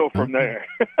we'll go from there.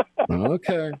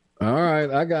 Okay. All right,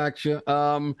 I got you.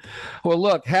 Well,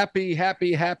 look, happy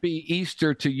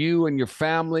Easter to you and your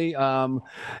family.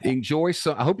 Enjoy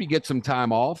some. I hope you get some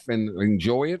time off and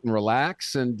enjoy it and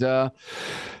relax. And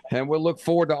we'll look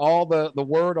forward to all the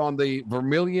word on the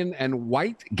Vermilion and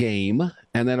White game.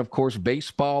 And then, of course,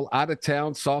 baseball out of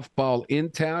town, softball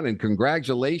in town. And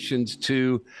congratulations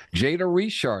to Jada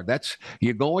Richard.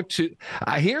 You're going to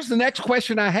here's the next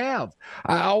question I have.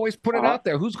 I always put it out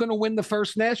there. Who's going to win the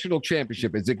first national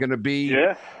championship? Is it going to be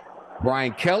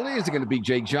Brian Kelly? Is it going to be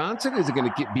Jake Johnson? Is it going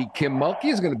to be Kim Mulkey?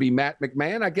 Is it going to be Matt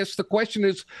McMahon? I guess the question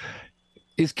is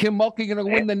Kim Mulkey going to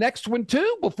win the next one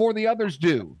too before the others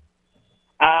do?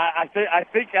 I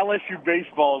think LSU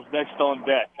baseball is next on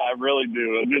deck. I really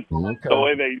do. Just the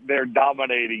way they're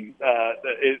dominating.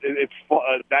 It's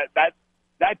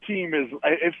that team is.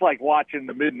 It's like watching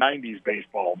the mid-'90s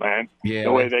baseball, man. Yeah,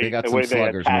 the way they got some way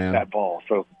sluggers, they attack man. that ball.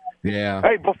 So yeah.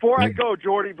 Hey, before I go,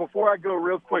 Jordy. Before I go,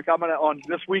 real quick, I'm gonna on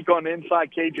this week on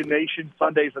Inside Cajun Nation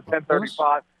Sundays at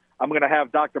 10:35. I'm gonna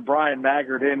have Dr. Brian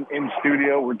Maggard in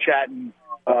studio. We're chatting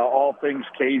all things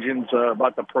Cajuns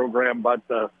about the program, about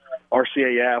the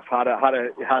RCAF, how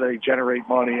to generate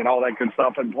money and all that good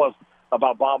stuff, and plus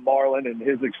about Bob Marlin and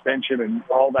his extension and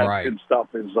all that good stuff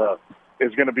is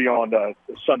going to be on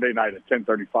Sunday night at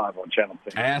 10:35 on Channel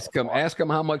 10. Ask him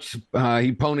how much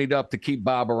he ponied up to keep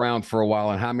Bob around for a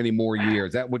while and how many more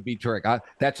years. That would be terrific.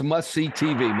 That's must-see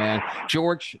TV, man.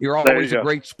 George, you're always a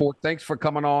great sport. Thanks for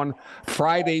coming on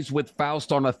Fridays with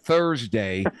Faust on a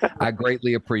Thursday. I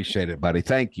greatly appreciate it, buddy.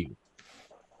 Thank you.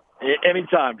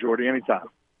 Anytime, Jordy, anytime.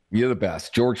 You're the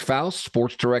best. George Faust,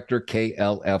 sports director,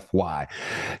 KLFY.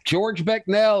 George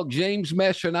Becknell, James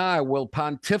Mesh, and I will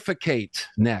pontificate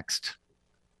next.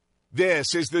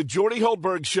 This is the Jordy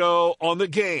Hultberg Show on the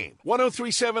Game.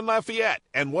 103.7 Lafayette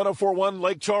and 104.1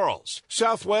 Lake Charles,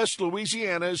 Southwest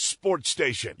Louisiana's sports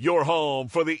station. Your home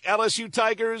for the LSU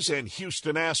Tigers and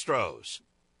Houston Astros.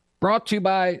 Brought to you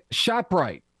by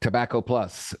ShopRite. Tobacco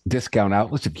Plus, discount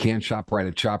outlets. If you can't shop right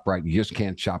at ShopRite, you just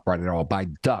can't shop right at all. By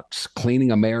Ducks,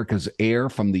 cleaning America's air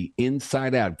from the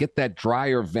inside out. Get that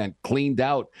dryer vent cleaned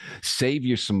out. Save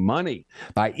you some money.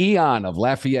 By Eon of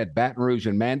Lafayette, Baton Rouge,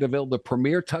 and Mandeville, the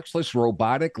premier touchless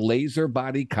robotic laser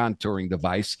body contouring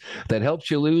device that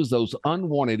helps you lose those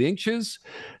unwanted inches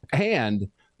and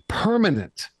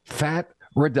permanent fat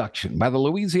reduction. By the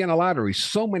Louisiana Lottery,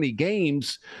 so many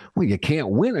games, well, you can't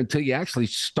win until you actually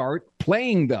start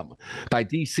playing them. By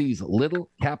DC's Little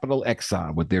Capital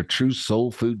Exxon with their true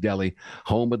soul food deli,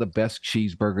 home of the best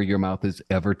cheeseburger your mouth has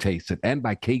ever tasted. And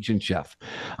by Cajun Chef.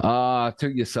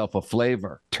 Turn yourself a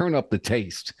flavor. Turn up the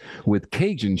taste with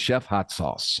Cajun Chef hot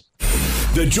sauce.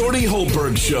 The Jordy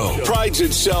Hultberg Show prides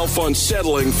itself on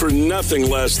settling for nothing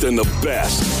less than the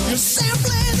best. You're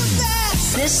simply the best.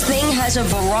 This thing has a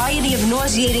variety of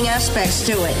nauseating aspects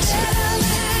to it.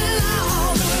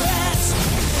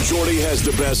 Jordy has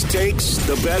the best takes,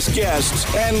 the best guests,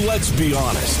 and let's be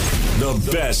honest,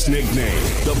 the best nickname.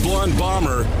 The Blonde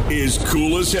Bomber is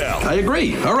cool as hell. I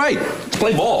agree. All right. Let's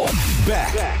play ball.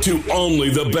 Back to only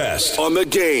the best on the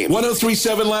Game.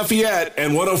 103.7 Lafayette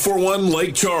and 104.1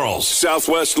 Lake Charles,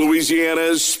 Southwest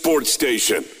Louisiana's sports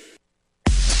station.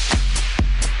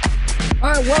 All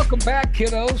right, welcome back,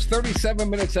 kiddos. 37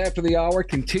 minutes after the hour.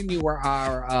 Continue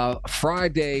our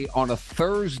Friday on a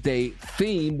Thursday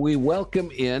theme. We welcome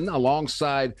in,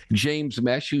 alongside James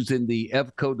Mesh, who's in the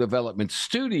Evco Development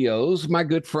Studios, my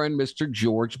good friend, Mr.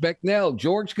 George Becknell.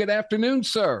 George, good afternoon,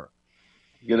 sir.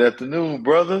 Good afternoon,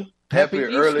 brother. Happy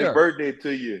Easter. Early birthday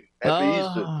to you.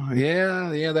 Happy Easter.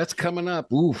 Yeah, that's coming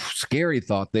up. Oof, scary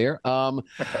thought there.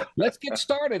 Let's get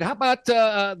started. How about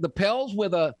the Pels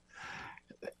with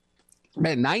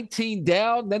 19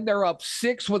 down, then they're up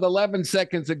 6 with 11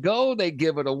 seconds to go. They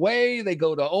give it away. They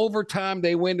go to overtime.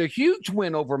 They win a huge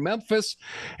win over Memphis,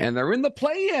 and they're in the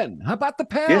play-in. How about the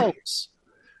Pels?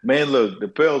 Yeah. Man, look, the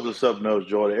Pels are something else,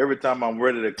 Jordan. Every time I'm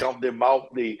ready to come them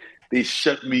out, they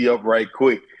shut me up right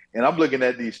quick. And I'm looking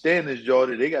at these standings,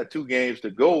 Jordan. They got 2 games to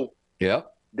go. Yep.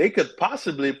 They could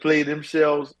possibly play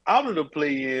themselves out of the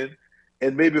play-in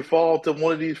and maybe fall to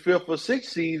one of these 5th or 6th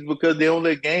seeds because they're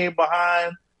only a game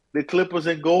behind the Clippers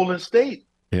and Golden State.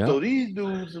 Yeah. So these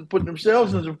dudes are putting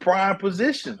themselves in a prime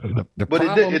position. The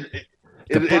problem,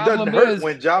 It doesn't hurt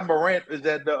when John Morant is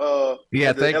at the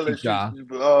thank LSU you,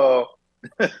 Ja.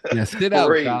 Yeah, sit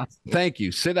out, Ja. Thank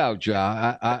you. Sit out,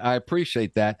 Ja. I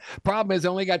appreciate that. Problem is, they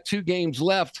only got 2 games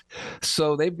left,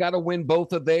 so they've got to win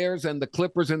both of theirs, and the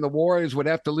Clippers and the Warriors would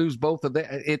have to lose both of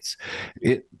theirs.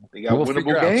 They got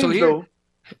winnable games, so though.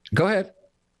 Go ahead.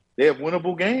 They have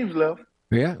winnable games left.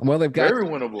 Yeah, well, they've got very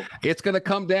winnable. It's going to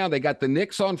come down. They got the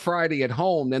Knicks on Friday at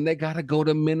home, then they got to go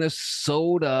to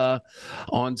Minnesota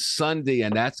on Sunday,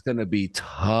 and that's going to be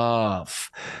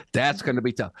tough. That's going to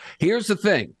be tough. Here's the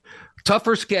thing.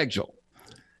 Tougher schedule.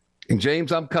 And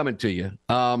James, I'm coming to you.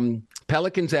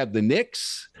 Pelicans have the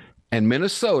Knicks and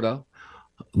Minnesota.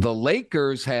 The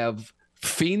Lakers have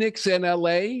Phoenix and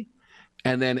LA,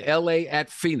 and then LA at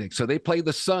Phoenix. So they play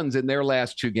the Suns in their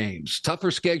last 2 games.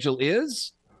 Tougher schedule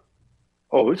is?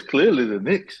 Oh, it's clearly the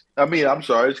Knicks. I'm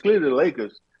sorry, it's clearly the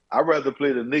Lakers. I'd rather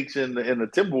play the Knicks and the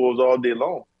Timberwolves all day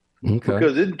long. Okay.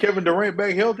 Because isn't Kevin Durant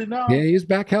back healthy now? Yeah, he's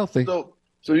back healthy. So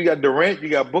you got Durant, you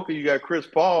got Booker, you got Chris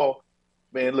Paul.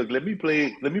 Man, look, let me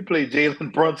play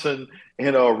Jalen Brunson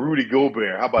and Rudy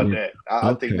Gobert. How about that?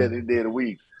 I think that in day of the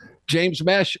week. James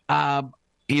Mesh,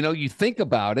 you think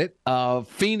about it.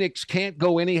 Phoenix can't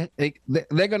go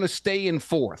they're going to stay in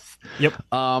 4th. Yep.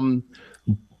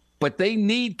 But they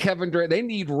need Kevin Durant. They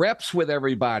need reps with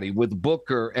everybody, with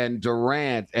Booker and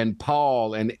Durant and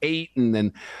Paul and Ayton.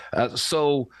 And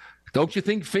so don't you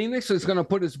think Phoenix is going to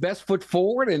put his best foot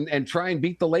forward and try and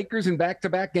beat the Lakers in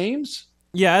back-to-back games?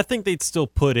 Yeah, I think they'd still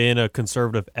put in a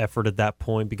conservative effort at that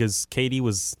point because KD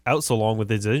was out so long with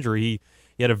his injury.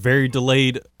 He had a very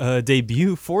delayed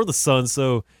debut for the Suns,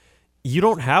 so you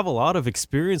don't have a lot of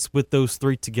experience with those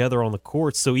 3 together on the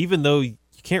court. So even though you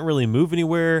can't really move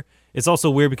anywhere, it's also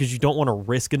weird because you don't want to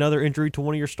risk another injury to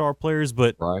one of your star players,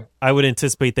 but I would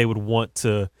anticipate they would want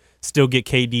to still get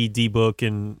KD, D-Book,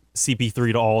 and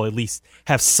CP3 to all at least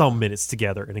have some minutes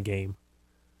together in a game.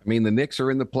 I mean, the Knicks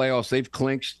are in the playoffs. They've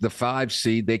clinched the 5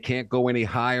 seed. They can't go any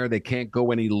higher. They can't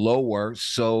go any lower.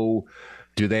 So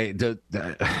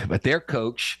but their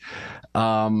coach,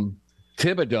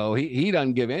 Thibodeau, he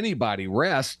doesn't give anybody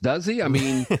rest, does he? I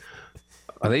mean,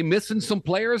 are they missing some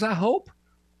players, I hope?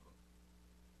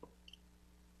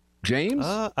 James?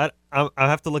 I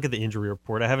have to look at the injury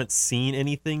report. I haven't seen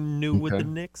anything new with the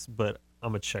Knicks, but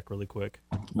I'm going to check really quick.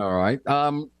 All right.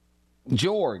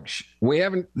 George, we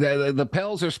haven't. The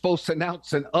Pels are supposed to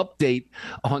announce an update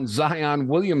on Zion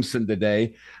Williamson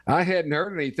today. I hadn't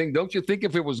heard anything. Don't you think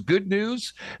if it was good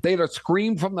news, they'd have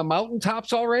screamed from the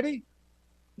mountaintops already?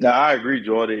 No, I agree,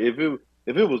 Jordy. If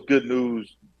it was good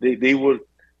news, they would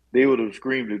have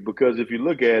screamed it, because if you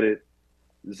look at it,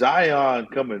 Zion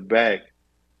coming back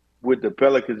with the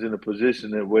Pelicans in the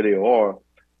position where they are,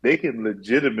 they can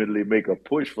legitimately make a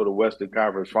push for the Western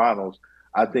Conference Finals.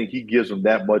 I think he gives them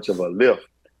that much of a lift.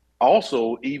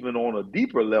 Also, even on a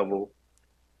deeper level,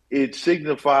 it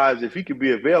signifies, if he can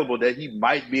be available, that he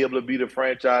might be able to be the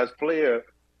franchise player,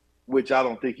 which I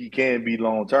don't think he can be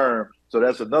long term. So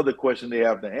that's another question they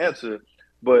have to answer.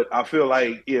 But I feel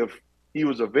like if he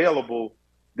was available,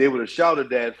 they would have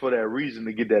shouted that for that reason,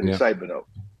 to get that excitement up.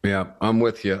 Yeah, I'm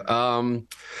with you.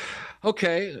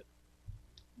 Okay,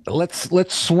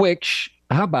 let's switch.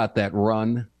 How about that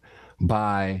run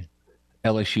by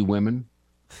LSU women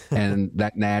and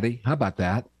that natty? How about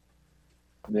that?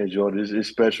 Yeah, Jordan, it's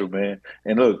special, man.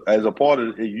 And look, as a part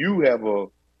of it, you have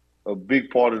a big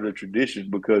part of the tradition,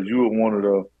 because you were one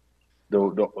of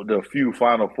the few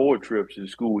Final Four trips in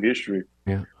school history.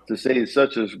 Yeah. To say it's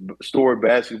such a storied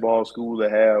basketball school to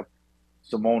have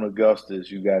Simone Augustus,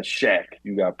 you got Shaq,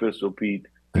 you got Pistol Pete,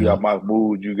 you got Mike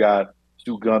Mood, you got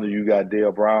Stu Gunter, you got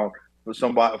Dale Brown.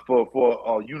 For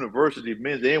a university,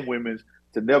 men's and women's,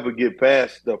 to never get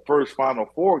past the first Final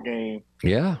Four game,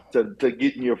 to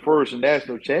getting your first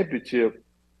national championship,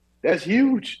 that's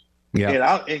huge.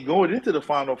 Yeah. And going into the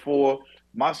Final Four,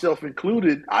 myself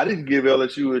included, I didn't give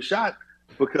LSU a shot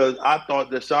because I thought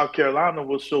that South Carolina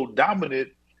was so dominant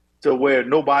to where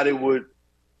nobody would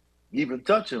even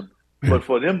touch them. But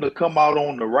for them to come out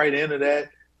on the right end of that,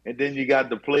 and then you got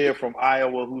the player from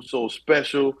Iowa who's so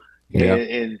special,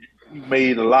 and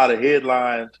made a lot of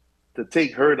headlines, to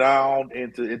take her down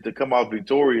and to come out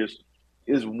victorious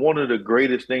is one of the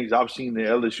greatest things I've seen in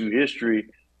LSU history.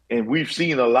 And we've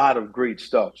seen a lot of great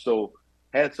stuff. So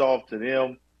hats off to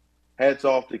them. Hats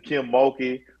off to Kim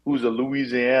Mulkey, who's a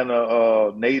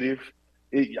Louisiana native.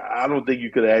 I don't think you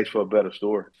could have asked for a better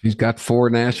story. He's got 4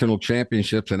 national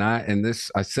championships, and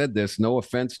I said this, no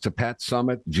offense to Pat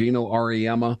Summitt, Gino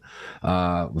Auriemma,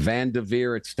 Van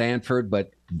Devere at Stanford,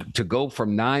 but to go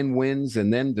from 9 wins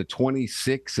and then to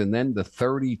 26 and then to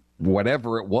 30,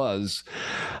 whatever it was,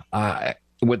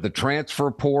 with the transfer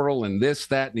portal and this,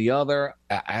 that, and the other.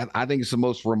 I think it's the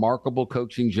most remarkable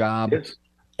coaching job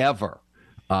ever.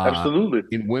 Absolutely.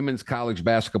 In women's college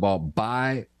basketball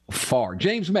by far.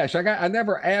 James Mesh, I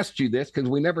never asked you this because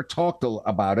we never talked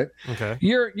about it. Okay.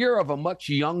 You're of a much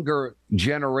younger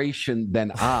generation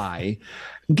than I.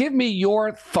 Give me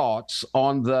your thoughts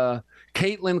on the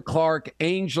Caitlin Clark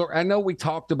Angel. I know we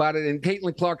talked about it, and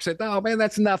Caitlin Clark said, "Oh man,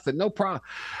 that's nothing, no problem."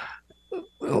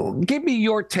 Give me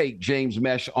your take, James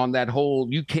Mesh, on that whole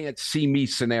 "you can't see me"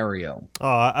 scenario.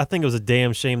 I think it was a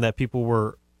damn shame that people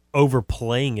were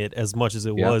overplaying it as much as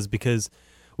it was, because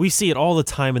we see it all the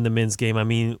time in the men's game. I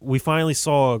mean, we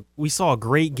saw a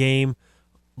great game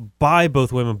by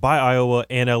both women, by Iowa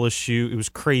and LSU. It was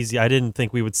crazy. I didn't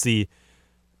think we would see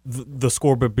the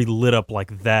scoreboard be lit up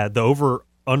like that. The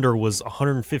over-under was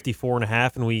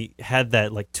 154.5, and we had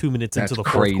that like 2 minutes into the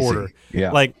fourth quarter.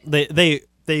 Yeah. Like they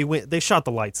shot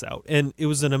the lights out, and it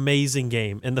was an amazing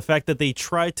game. And the fact that they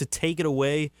tried to take it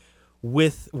away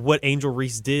with what Angel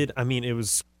Reese did, I mean,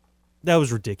 that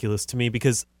was ridiculous to me,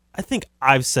 because I think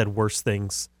I've said worse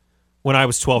things when I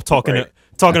was 12 talking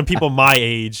to people my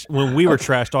age when we were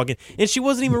trash talking. And she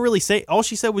wasn't even really saying, all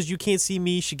she said was, "You can't see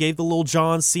me." She gave the little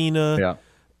John Cena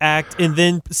act and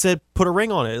then said, "Put a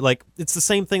ring on it." Like, it's the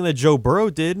same thing that Joe Burrow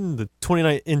did in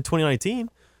 2019.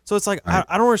 So it's like,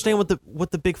 I don't understand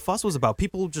what the big fuss was about.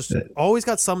 People just always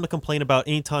got something to complain about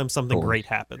anytime something great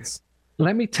happens.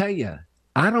 Let me tell you,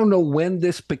 I don't know when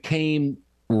this became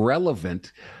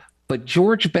relevant, but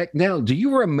George Becknell, do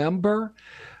you remember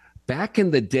back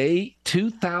in the day,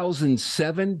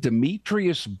 2007,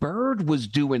 Demetrius Byrd was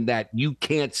doing that "you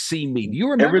can't see me"? Do you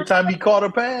remember? Every time he caught a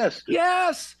pass.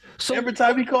 Yes. So every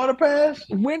time he caught a pass.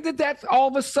 When did that all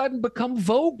of a sudden become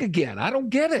vogue again? I don't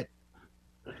get it.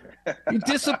 It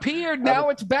disappeared. Now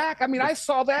it's back. I mean, I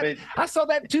saw that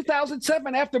in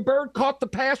 2007 after Bird caught the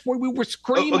pass where we were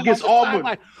screaming against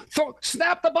Auburn.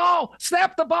 Snap the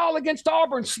ball against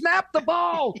Auburn, snap the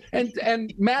ball.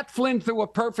 And Matt Flynn threw a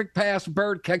perfect pass.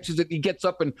 Bird catches it. He gets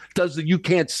up and does the "you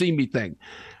can't see me" thing.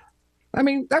 I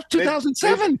mean, that's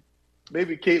 2007.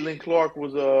 Maybe Caitlin Clark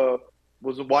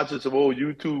was watching some old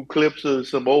YouTube clips of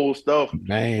some old stuff,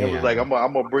 man, and was like, I'm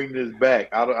gonna bring this back.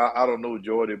 I don't know,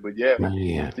 Jordy, but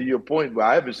to your point, but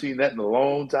I haven't seen that in a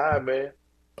long time, man.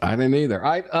 I didn't either.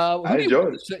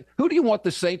 Who do you want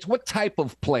the Saints? What type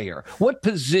of player? What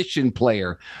position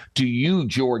player do you,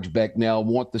 George Becknell,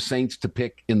 want the Saints to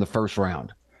pick in the first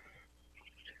round?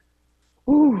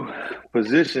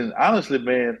 Position. Honestly,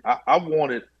 man, I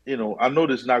wanted. I know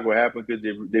this is not going to happen because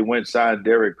they went and signed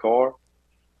Derek Carr.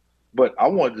 But I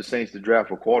wanted the Saints to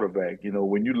draft a quarterback.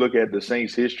 When you look at the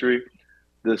Saints' history,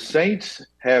 the Saints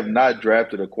have not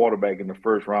drafted a quarterback in the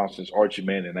first round since Archie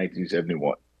Manning in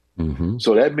 1971. Mm-hmm.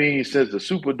 So that means since the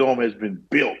Superdome has been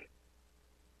built,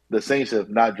 the Saints have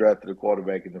not drafted a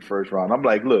quarterback in the first round. I'm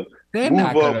like, look, they're move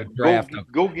not up, draft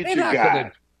go get your guy.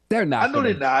 They're not. I know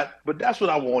they're not, but that's what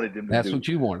I wanted them to do. That's what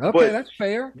you want. Okay, that's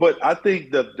fair. But I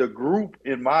think the group,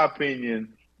 in my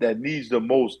opinion, that needs the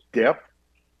most depth,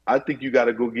 I think you got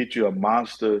to go get you a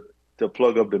monster to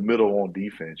plug up the middle on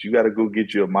defense. You got to go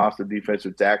get you a monster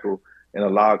defensive tackle and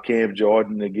allow Cam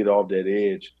Jordan to get off that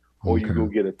edge, or you go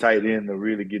get a tight end to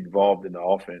really get involved in the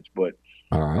offense. But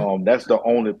that's the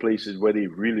only places where they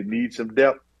really need some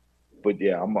depth. But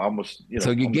yeah, So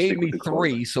you gave me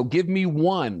three. So give me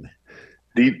one.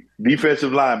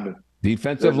 Defensive lineman.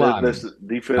 Defensive lineman.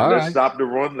 Let's stop the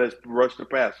run. Let's rush the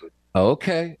passer.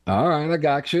 Okay. All right. I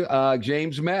got you.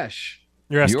 James Mesh.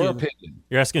 Your opinion.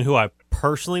 You're asking who I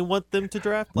personally want them to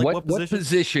draft? Like what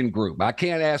position group? I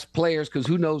can't ask players because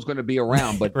who knows going to be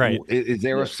around. But is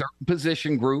there a certain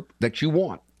position group that you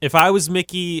want? If I was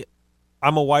Mickey,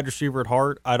 I'm a wide receiver at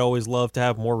heart. I'd always love to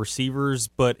have more receivers.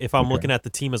 But if I'm looking at the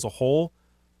team as a whole,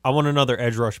 I want another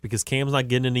edge rush because Cam's not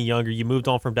getting any younger. You moved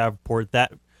on from Davenport. There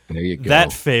you go.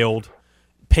 That failed.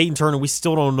 Peyton Turner, we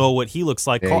still don't know what he looks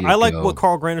like. I like what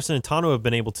Carl Granderson and Tano have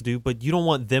been able to do, but you don't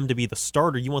want them to be the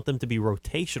starter. You want them to be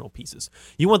rotational pieces.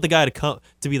 You want the guy to come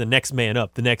to be the next man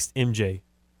up, the next MJ,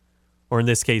 or in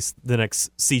this case, the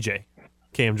next CJ,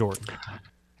 Cam Jordan.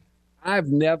 I've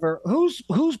never who's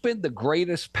been the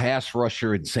greatest pass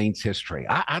rusher in Saints history.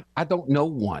 I don't know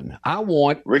one. I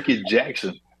want Ricky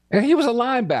Jackson. And he was a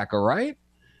linebacker, right?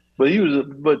 But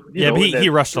he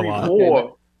rushed a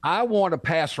lot. I want a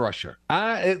pass rusher.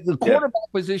 The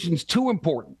quarterback position's too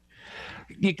important.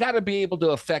 You got to be able to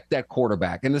affect that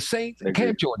quarterback. And the Saints,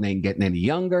 Cam Jordan ain't getting any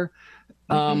younger.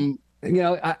 I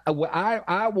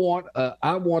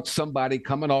want somebody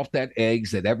coming off that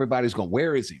eggs that everybody's going,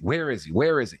 where is he? Where is he?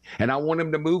 Where is he? And I want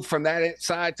him to move from that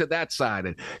side to that side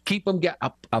and keep him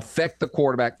affect the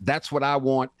quarterback. That's what I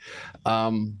want.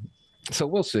 So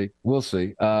we'll see. We'll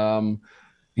see.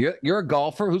 You're a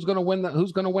golfer. Who's going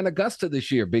to win Augusta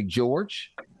this year, Big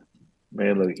George?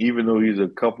 Man, look, even though he's a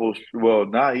couple, well,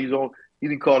 now he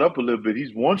didn't caught up a little bit.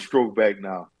 He's one stroke back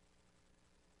now.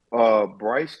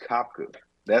 Bryce Koepka.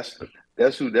 That's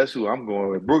who I'm going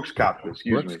with. Brooks Koepka,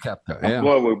 excuse me. Koepka, I'm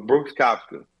going with Brooks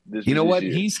Koepka. You know what?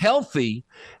 He's healthy,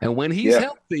 and when he's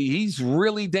healthy, he's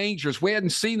really dangerous. We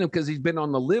hadn't seen him because he's been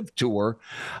on the Live Tour,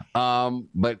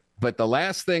 but the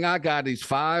last thing I got, he's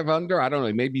 5 under. I don't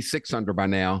know, maybe 6 under by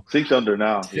now. 6 under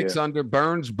now. 6 under.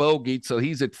 Burns bogeyed, so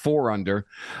he's at 4 under.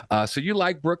 So you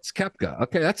like Brooks Koepka?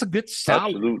 Okay, that's a good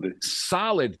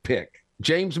solid pick.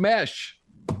 James Mesh.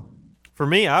 For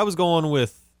me, I was going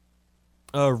with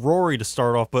Rory to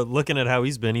start off, but looking at how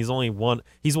he's been, he's one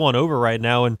over right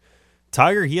now, and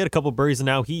Tiger, he had a couple birdies, and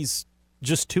now he's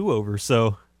just 2 over.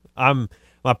 So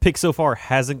my pick so far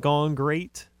hasn't gone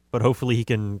great, but hopefully he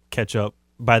can catch up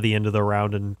by the end of the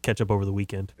round and catch up over the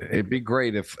weekend. It'd be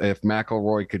great if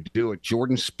McIlroy could do it.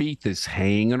 Jordan Spieth is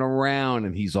hanging around,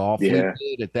 and he's awfully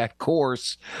good at that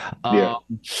course. Oh,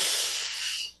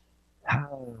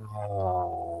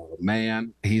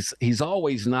 man, he's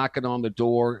always knocking on the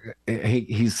door.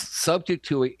 He's subject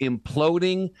to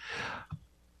imploding.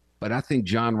 But I think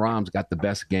Jon Rahm's got the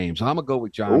best game. So I'm going to go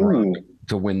with Jon Rahm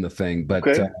to win the thing. But,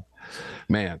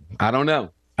 man, I don't know.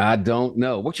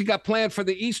 What you got planned for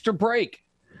the Easter break?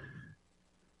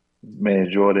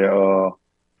 Man, Jordy, I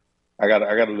got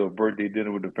a little birthday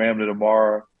dinner with the family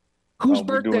tomorrow. Whose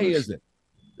birthday is it?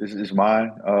 It's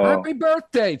mine. Happy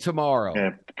birthday tomorrow.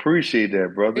 Man, appreciate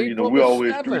that, brother. April we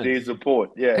always 7th. 3 days apart.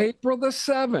 Yeah. April the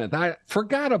 7th. I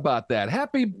forgot about that.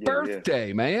 Happy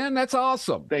birthday, man. That's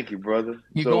awesome. Thank you, brother.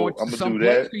 You going to some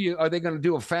place, or are they going to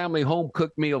do a family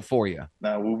home-cooked meal for you?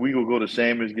 Now, we going to go to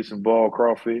Sammy's, get some ball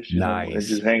crawfish. Nice. And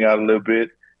just hang out a little bit.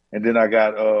 And then I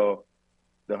got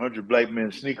the 100 Black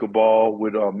Men sneaker ball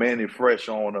with Manny Fresh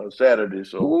on Saturday.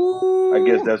 So I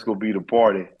guess that's going to be the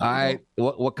party. All right.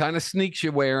 What kind of sneaks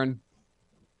you wearing?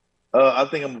 I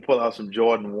think I'm going to pull out some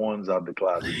Jordan 1s out the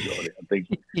closet, Jordy. I think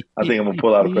I'm going to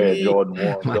pull out a pair of Jordan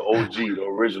 1s, the OG, the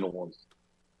original ones.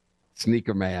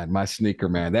 Sneaker man, my sneaker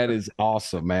man. That is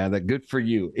awesome, man. That good for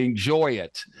you. Enjoy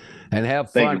it and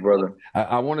have fun. Thank you, brother.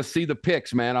 I want to see the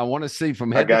pics, man. I want to see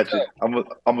from head I got to you. toe.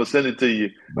 I'm gonna send it to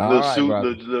you.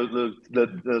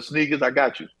 The sneakers. I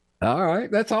got you. All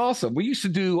right, that's awesome. We used to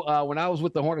do when I was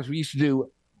with the Hornets. We used to do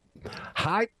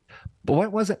top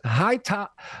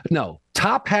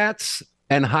hats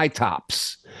and high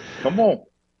tops. Come on,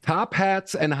 top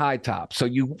hats and high tops. So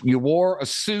you wore a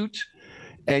suit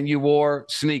and you wore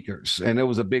sneakers, and it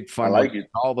was a big fun. I like it.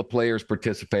 All the players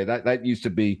participated. That used to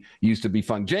be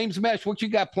fun. James Mesh, what you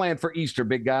got planned for Easter,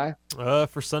 big guy?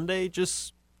 For Sunday,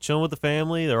 just chilling with the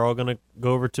family. They're all gonna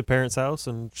go over to parents' house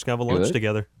and just have a lunch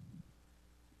together.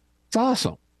 It's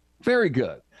awesome. Very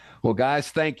good. Well, guys,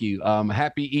 thank you.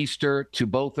 Happy Easter to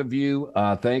both of you.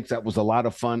 Thanks. That was a lot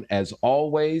of fun, as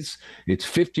always. It's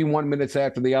 51 minutes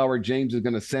after the hour. James is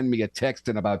going to send me a text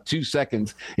in about 2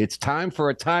 seconds. It's time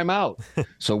for a timeout,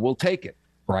 so we'll take it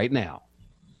right now.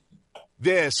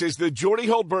 This is the Jordy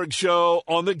Hultberg Show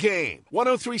on the Game.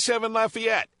 103.7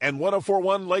 Lafayette and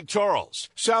 104.1 Lake Charles,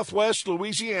 Southwest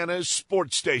Louisiana's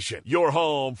sports station. Your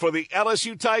home for the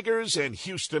LSU Tigers and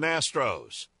Houston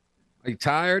Astros. Are you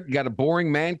tired? You got a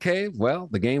boring man cave? Well,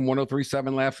 the Game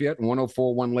 103.7 Lafayette and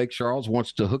 104.1 Lake Charles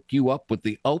wants to hook you up with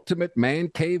the ultimate man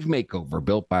cave makeover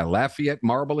built by Lafayette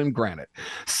Marble and Granite.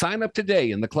 Sign up today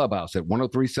in the clubhouse at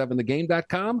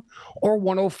 1037thegame.com or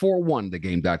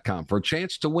 1041thegame.com for a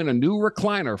chance to win a new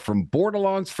recliner from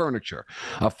Bordelon's Furniture,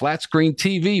 a flat screen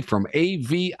TV from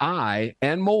AVI,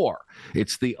 and more.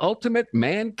 It's the ultimate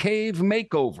man cave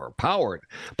makeover powered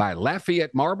by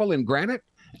Lafayette Marble and Granite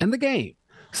and the Game,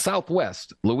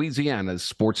 Southwest Louisiana's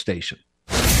sports station.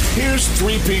 Here's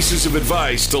 3 pieces of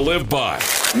advice to live by.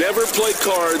 Never play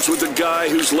cards with a guy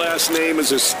whose last name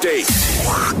is a state.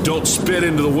 Don't spit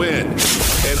into the wind.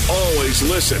 And always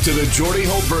listen to the Jordy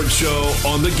Hultberg Show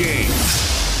on the Game.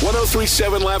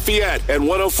 103.7 Lafayette and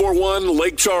 104.1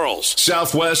 Lake Charles,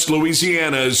 Southwest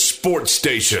Louisiana's sports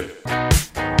station.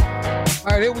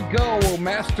 All right, here we go.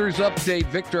 Masters update.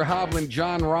 Viktor Hovland,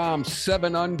 Jon Rahm,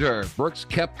 7 under. Brooks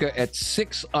Koepka at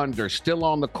 6 under. Still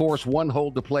on the course, 1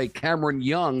 hole to play. Cameron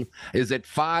Young is at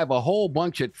 5. A whole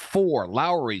bunch at 4.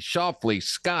 Lowry, Schauffele,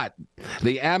 Scott,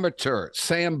 the amateur,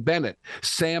 Sam Bennett,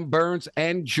 Sam Burns,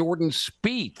 and Jordan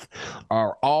Spieth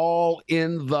are all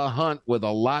in the hunt with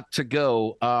a lot to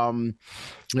go.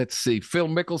 Let's see. Phil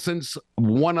Mickelson's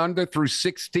 1 under through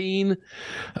 16.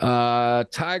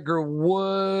 Tiger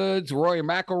Woods, Rory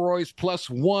McIlroy's plus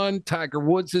 +1. Tiger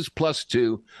Woods is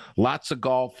 +2. Lots of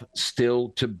golf still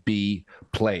to be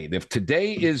played. If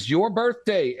today is your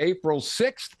birthday, April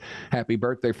 6th, happy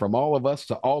birthday from all of us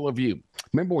to all of you.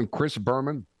 Remember when Chris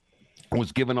Berman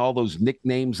was giving all those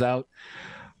nicknames out?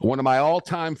 One of my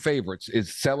all-time favorites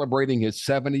is celebrating his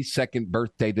 72nd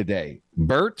birthday today.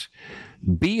 Bert,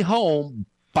 be home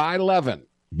by 11.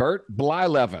 Bert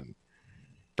Blyleven.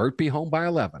 Bert be home by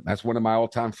 11. That's one of my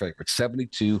all-time favorites.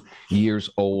 72 years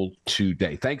old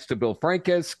today. Thanks to Bill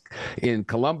Franques in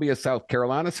Columbia, South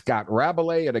Carolina, Scott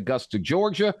Rabelais at Augusta,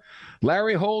 Georgia,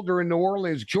 Larry Holder in New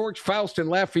Orleans, George Faust in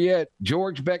Lafayette,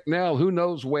 George Becknell, who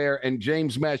knows where, and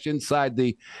James Mesh inside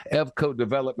the Evco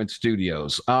Development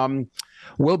Studios.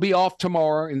 We'll be off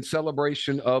tomorrow in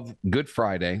celebration of Good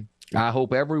Friday. I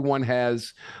hope everyone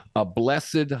has a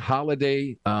blessed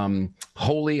holiday,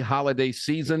 holy holiday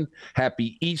season.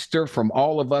 Happy Easter from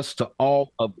all of us to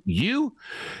all of you.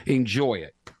 Enjoy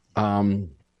it.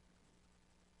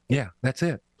 Yeah, that's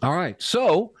it. All right.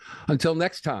 So until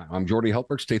next time, I'm Jordy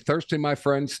Hultberg. Stay thirsty, my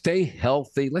friends. Stay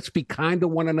healthy. Let's be kind to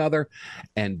one another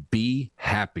and be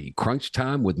happy. Crunch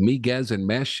time with me, Gez, and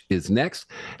Mesh is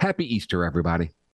next. Happy Easter, everybody.